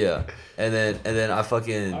 Girl. Yeah, and then I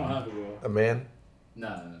fucking. I don't have a girl. A man?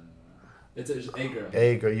 No. It's just a girl.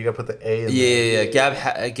 A girl. You gotta put the A in Yeah.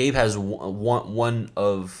 there. Gabe has one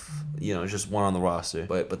of just one on the roster,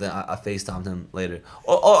 but then I FaceTimed him later.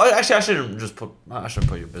 Actually, I shouldn't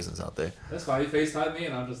put your business out there. That's fine. He FaceTimed me,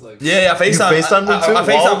 and I'm just like. Yeah, FaceTime. You FaceTimed him too? I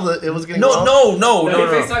FaceTimed. It was getting No. He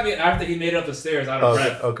FaceTimed me after he made it up the stairs out of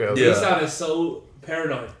breath. Okay. Yeah. He sounded so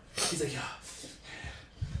paranoid. He's like, yo,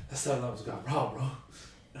 that 7-Eleven got robbed, bro.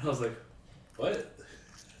 And I was like, what?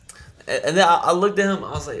 And then I looked at him.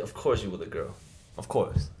 I was like, of course you with a girl. Of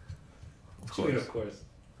course. What you mean, of course?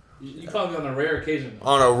 You called me on a rare occasion.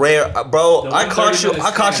 On a rare, bro. The I caught you. 30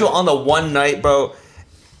 I caught you on the one night, bro.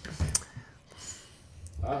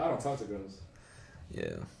 I don't talk to girls.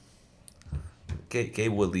 Yeah.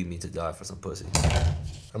 Gabe would lead me to die for some pussy.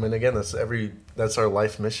 I mean, again, that's our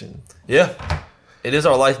life mission. Yeah. It is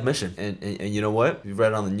our life mission. And you know what? You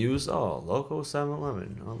read it on the news. Oh, local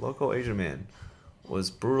 7-Eleven. A local Asian man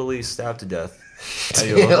was brutally stabbed to death at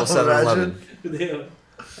your local 7-Eleven. Damn.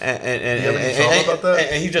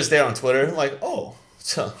 And he's just there on Twitter, like, oh.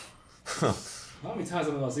 So, How many times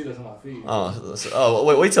am I gonna see this on my feed?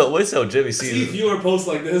 Wait till Jimmy sees See it. fewer posts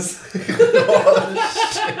like this.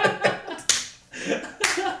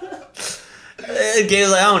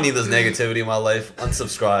 Gabe's like, I don't need this negativity in my life.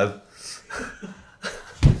 Unsubscribe.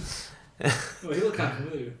 Well, he look kind of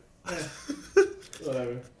familiar. Yeah.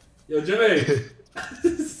 Whatever. Yo, Jimmy.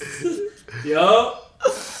 Yo.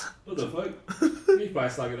 What the fuck? He probably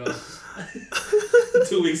slug it up.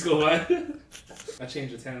 2 weeks go by. I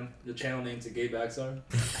changed the channel name to Gabe Axar.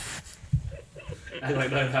 Act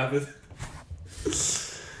like nothing happened.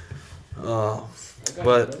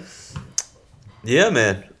 But yeah,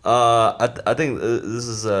 man. I think this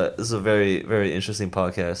is a very, very interesting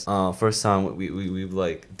podcast. First time we've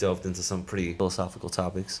like delved into some pretty philosophical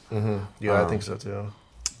topics. Mm-hmm. Yeah, I think so too.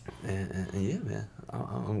 And yeah, man,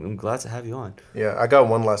 I'm glad to have you on. Yeah, I got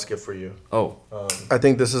one last gift for you. Oh, I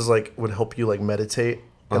think this is like would help you like meditate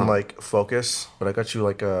and like focus. But I got you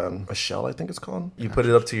like a shell, I think it's called. You put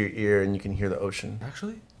it up to your ear and you can hear the ocean.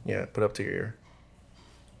 actually, Yeah, put it up to your ear.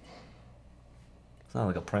 it's not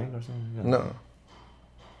like a prank or something. No,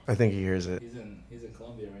 I think he hears it. He's in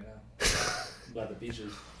Colombia right now. By the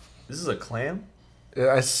beaches. This is a clam.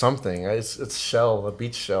 Yeah, it's something. It's shell, a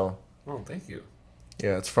beach shell. Oh, thank you.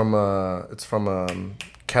 Yeah, it's from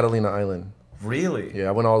Catalina Island. Really? Yeah,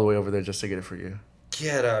 I went all the way over there just to get it for you.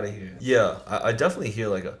 Get out of here. Yeah, I definitely hear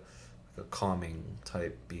like a calming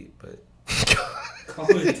type beat, but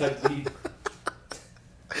Calming type beat.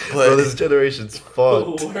 Bro, this generation's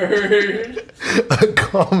fucked. Word. A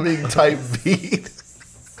calming type beat.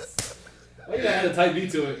 Why you gotta add a type beat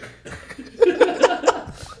to it?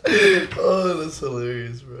 Oh, that's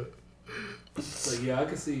hilarious, bro. It's like, yeah, I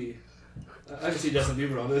can see Justin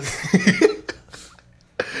Bieber on this.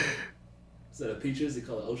 Instead of peaches, they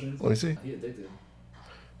call it oceans. Let me see. He addicted.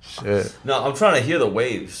 Shit. no, I'm trying to hear the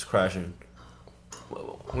waves crashing.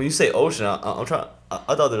 When you say ocean, I'm trying.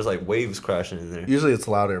 I thought there was like waves crashing in there. Usually it's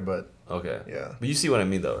louder, but Okay. yeah. But you see what I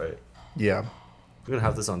mean, though, right? Yeah. We're gonna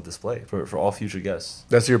have this on display for all future guests.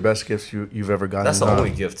 That's your best gift you've ever gotten. That's the huh?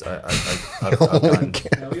 only gift I've gotten.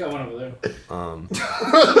 Yeah, we got one over there.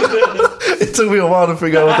 It took me a while to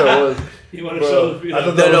figure out what that was. You want to show the I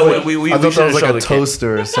thought No, that no, was like, we I thought that shouldn't was show like a the cam-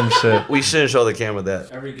 toaster or some shit. We shouldn't show the camera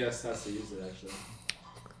that. Every guest has to use it, actually.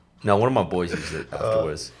 No, one of my boys used it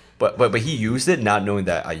afterwards. But he used it not knowing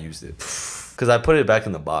that I used it. Cause I put it back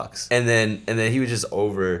in the box, and then he was just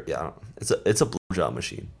over. Yeah, it's a blowjob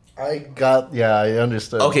machine. I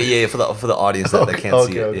understood. Okay, yeah, for the audience that can't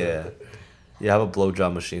see it, okay. yeah, I have a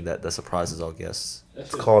blowjob machine that surprises all guests.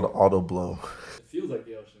 It's called auto blow. It feels like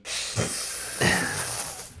the ocean.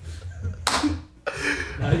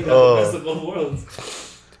 Now you got the best of both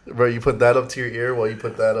worlds. Bro, you put that up to your ear while you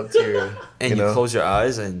put that up to your... And you close your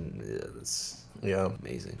eyes, and it's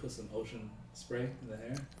amazing. Put some ocean spray in the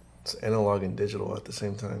hair. It's analog and digital at the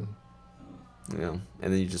same time. Yeah,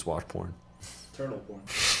 and then you just watch porn. Turtle porn.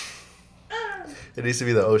 It needs to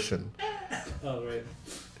be the ocean. Oh, right.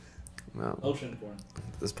 Wow. Ocean porn.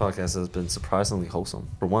 This podcast has been surprisingly wholesome.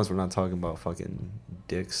 For once, we're not talking about fucking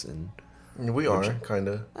dicks and... We are, kind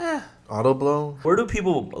of. Auto blow? Where do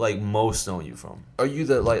people like most know you from? Are you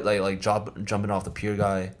the jumping off the pier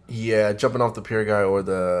guy? Yeah, jumping off the pier guy or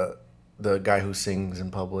the guy who sings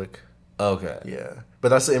in public. Okay. Yeah, but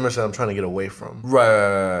that's the image that I'm trying to get away from.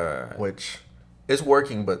 Right. Which is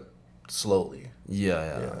working, but slowly.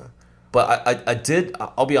 Yeah. But I did.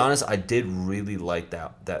 I'll be honest. I did really like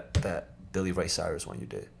that Billy Ray Cyrus one you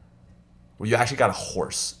did, where you actually got a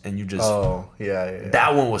horse and you just. Oh yeah.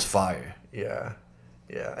 That one was fire. Yeah,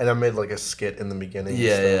 and I made like a skit in the beginning.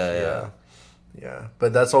 Yeah.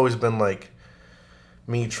 But that's always been like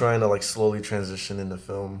me trying to like slowly transition into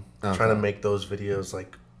film, trying to make those videos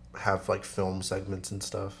like have like film segments and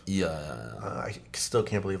stuff. Yeah. I still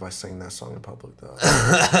can't believe I sang that song in public though.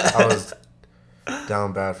 I was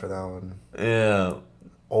down bad for that one. Yeah.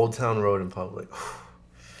 Old Town Road in public.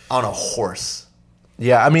 On a horse.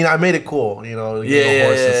 Yeah, I mean, I made it cool, you know, a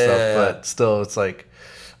horse and stuff, but still, it's like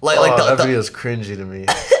that video is cringy to me.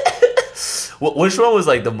 Which one was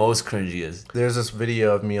like the most cringiest? There's this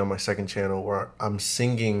video of me on my second channel where I'm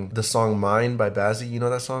singing the song "Mine" by Bazzi. You know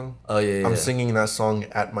that song? Oh yeah. I'm singing that song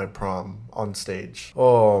at my prom on stage.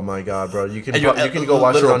 Oh my god, bro! You can And go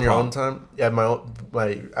watch it on your prom. own time. At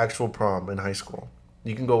my actual prom in high school.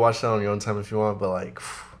 You can go watch that on your own time if you want, but like,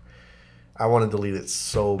 I want to delete it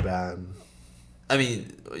so bad. I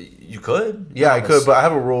mean, you could. Yeah, I could, but I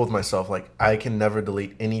have a rule with myself. Like, I can never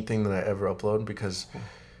delete anything that I ever upload because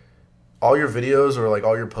all your videos or like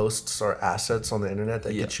all your posts are assets on the internet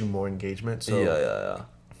that get you more engagement. So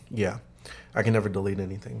yeah, I can never delete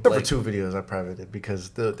anything. Except for 2 videos I privated because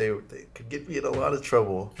they could get me in a lot of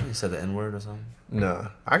trouble. You said the N-word or something? No,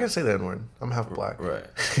 I can say the N-word. I'm half black. Right.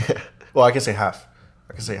 Well, I can say half.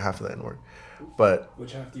 I can say half of the N-word, but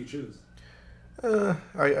which half do you choose?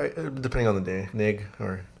 I depending on the day, nig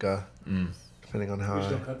or ga, depending on how. You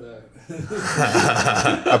don't cut that.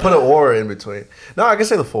 I put an or in between. No, I can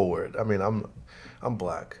say the full word. I mean, I'm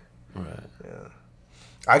black. Right. Yeah,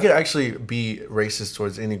 I could actually be racist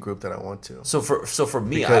towards any group that I want to. So for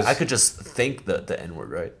me, I could just think the N-word,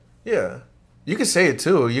 right? Yeah, you can say it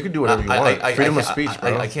too. You can do whatever you want. Freedom of speech,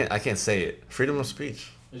 bro. I can't say it. Freedom of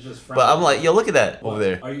speech. It's just but I'm like, yo, look at that over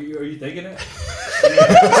there. Are you thinking it?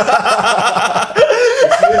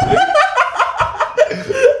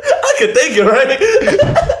 I could think it, right?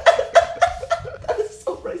 That's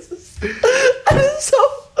so racist. That's so.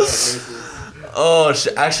 Oh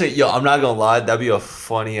shit! Actually, yo, I'm not gonna lie. That'd be a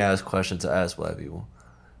funny ass question to ask black people.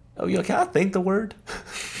 Oh, yo, can I think the word?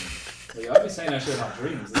 Like, I'll be saying that shit in my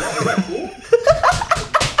dreams. Is that cool?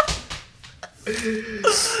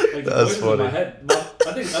 Like the That's voice funny. in my head.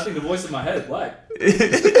 I think the voice in my head is black.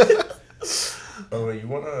 Oh wait, you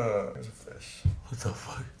wanna? There's a fish. What the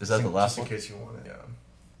fuck? Is that the last one? Just in case you want it. Yeah.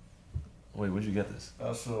 Wait, where'd you get this? I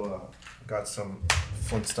also got some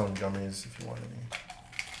Flintstone gummies if you want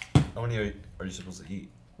any. How many are you supposed to eat?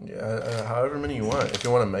 Yeah, however many you want. If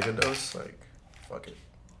you want a mega dose, like, fuck it.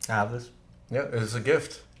 Can I have this? Yeah, it's a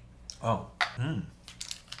gift. Oh.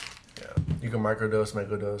 Yeah, you can microdose,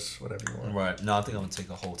 megadose, whatever you want. Right. No, I think I'm gonna take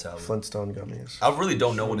a whole tablet. Flintstone gummies. I really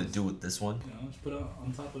don't know what to do with this one. You know, just put it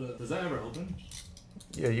on top of the. Does that ever open?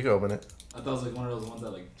 Yeah, you can open it. I thought it was like one of those ones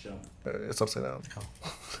that like jump. It's upside down.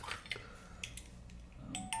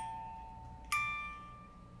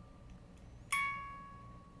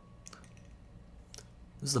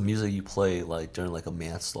 This is the music you play like during like a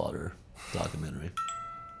manslaughter documentary.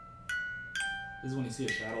 This is when you see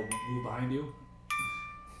a shadow move behind you,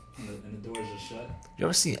 and the door is just shut. You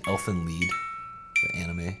ever seen Elfin Lied, the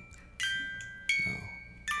anime? No. I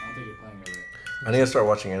don't think you're playing it right. I need to start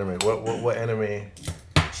watching anime. What anime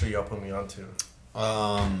should y'all put me on to?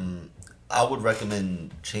 I would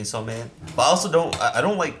recommend Chainsaw Man, but I also don't. I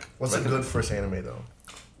don't like. What's a good first anime though?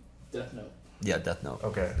 Death Note. Yeah, Death Note.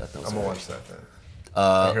 Okay, Death Note's I'm gonna alright. watch that then.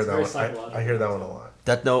 I hear that very one. psychological. I hear that one a lot.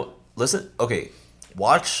 Death Note. Listen, okay,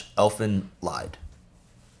 watch Elfin Lied.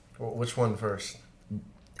 Well, which one first?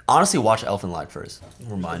 Honestly, watch Elfin Lied first.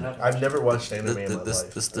 Remind. I've never watched anime in my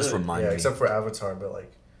life. This Really? remind Yeah, me. except for Avatar, but like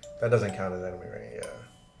that doesn't count as anime, right? Yeah.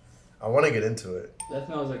 I want to get into it. Death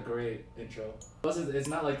Note is a great intro. Plus, it's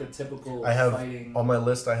not like the typical I have fighting. on my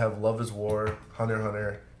list. I have Love Is War, Hunter x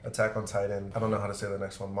Hunter, Attack on Titan. I don't know how to say the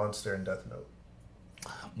next one. Monster and Death Note.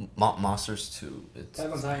 Monsters 2. It's.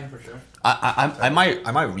 Attack on Titan for sure. I might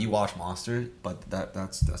rewatch Monster, but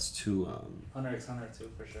that's too. Hunter x Hunter too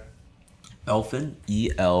for sure. Elfin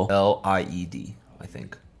ELLIED. I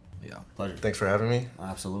think. Yeah. Pleasure. Thanks for having me.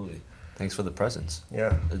 Absolutely. Thanks for the presents.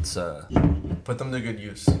 Yeah. It's Put them to good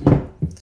use.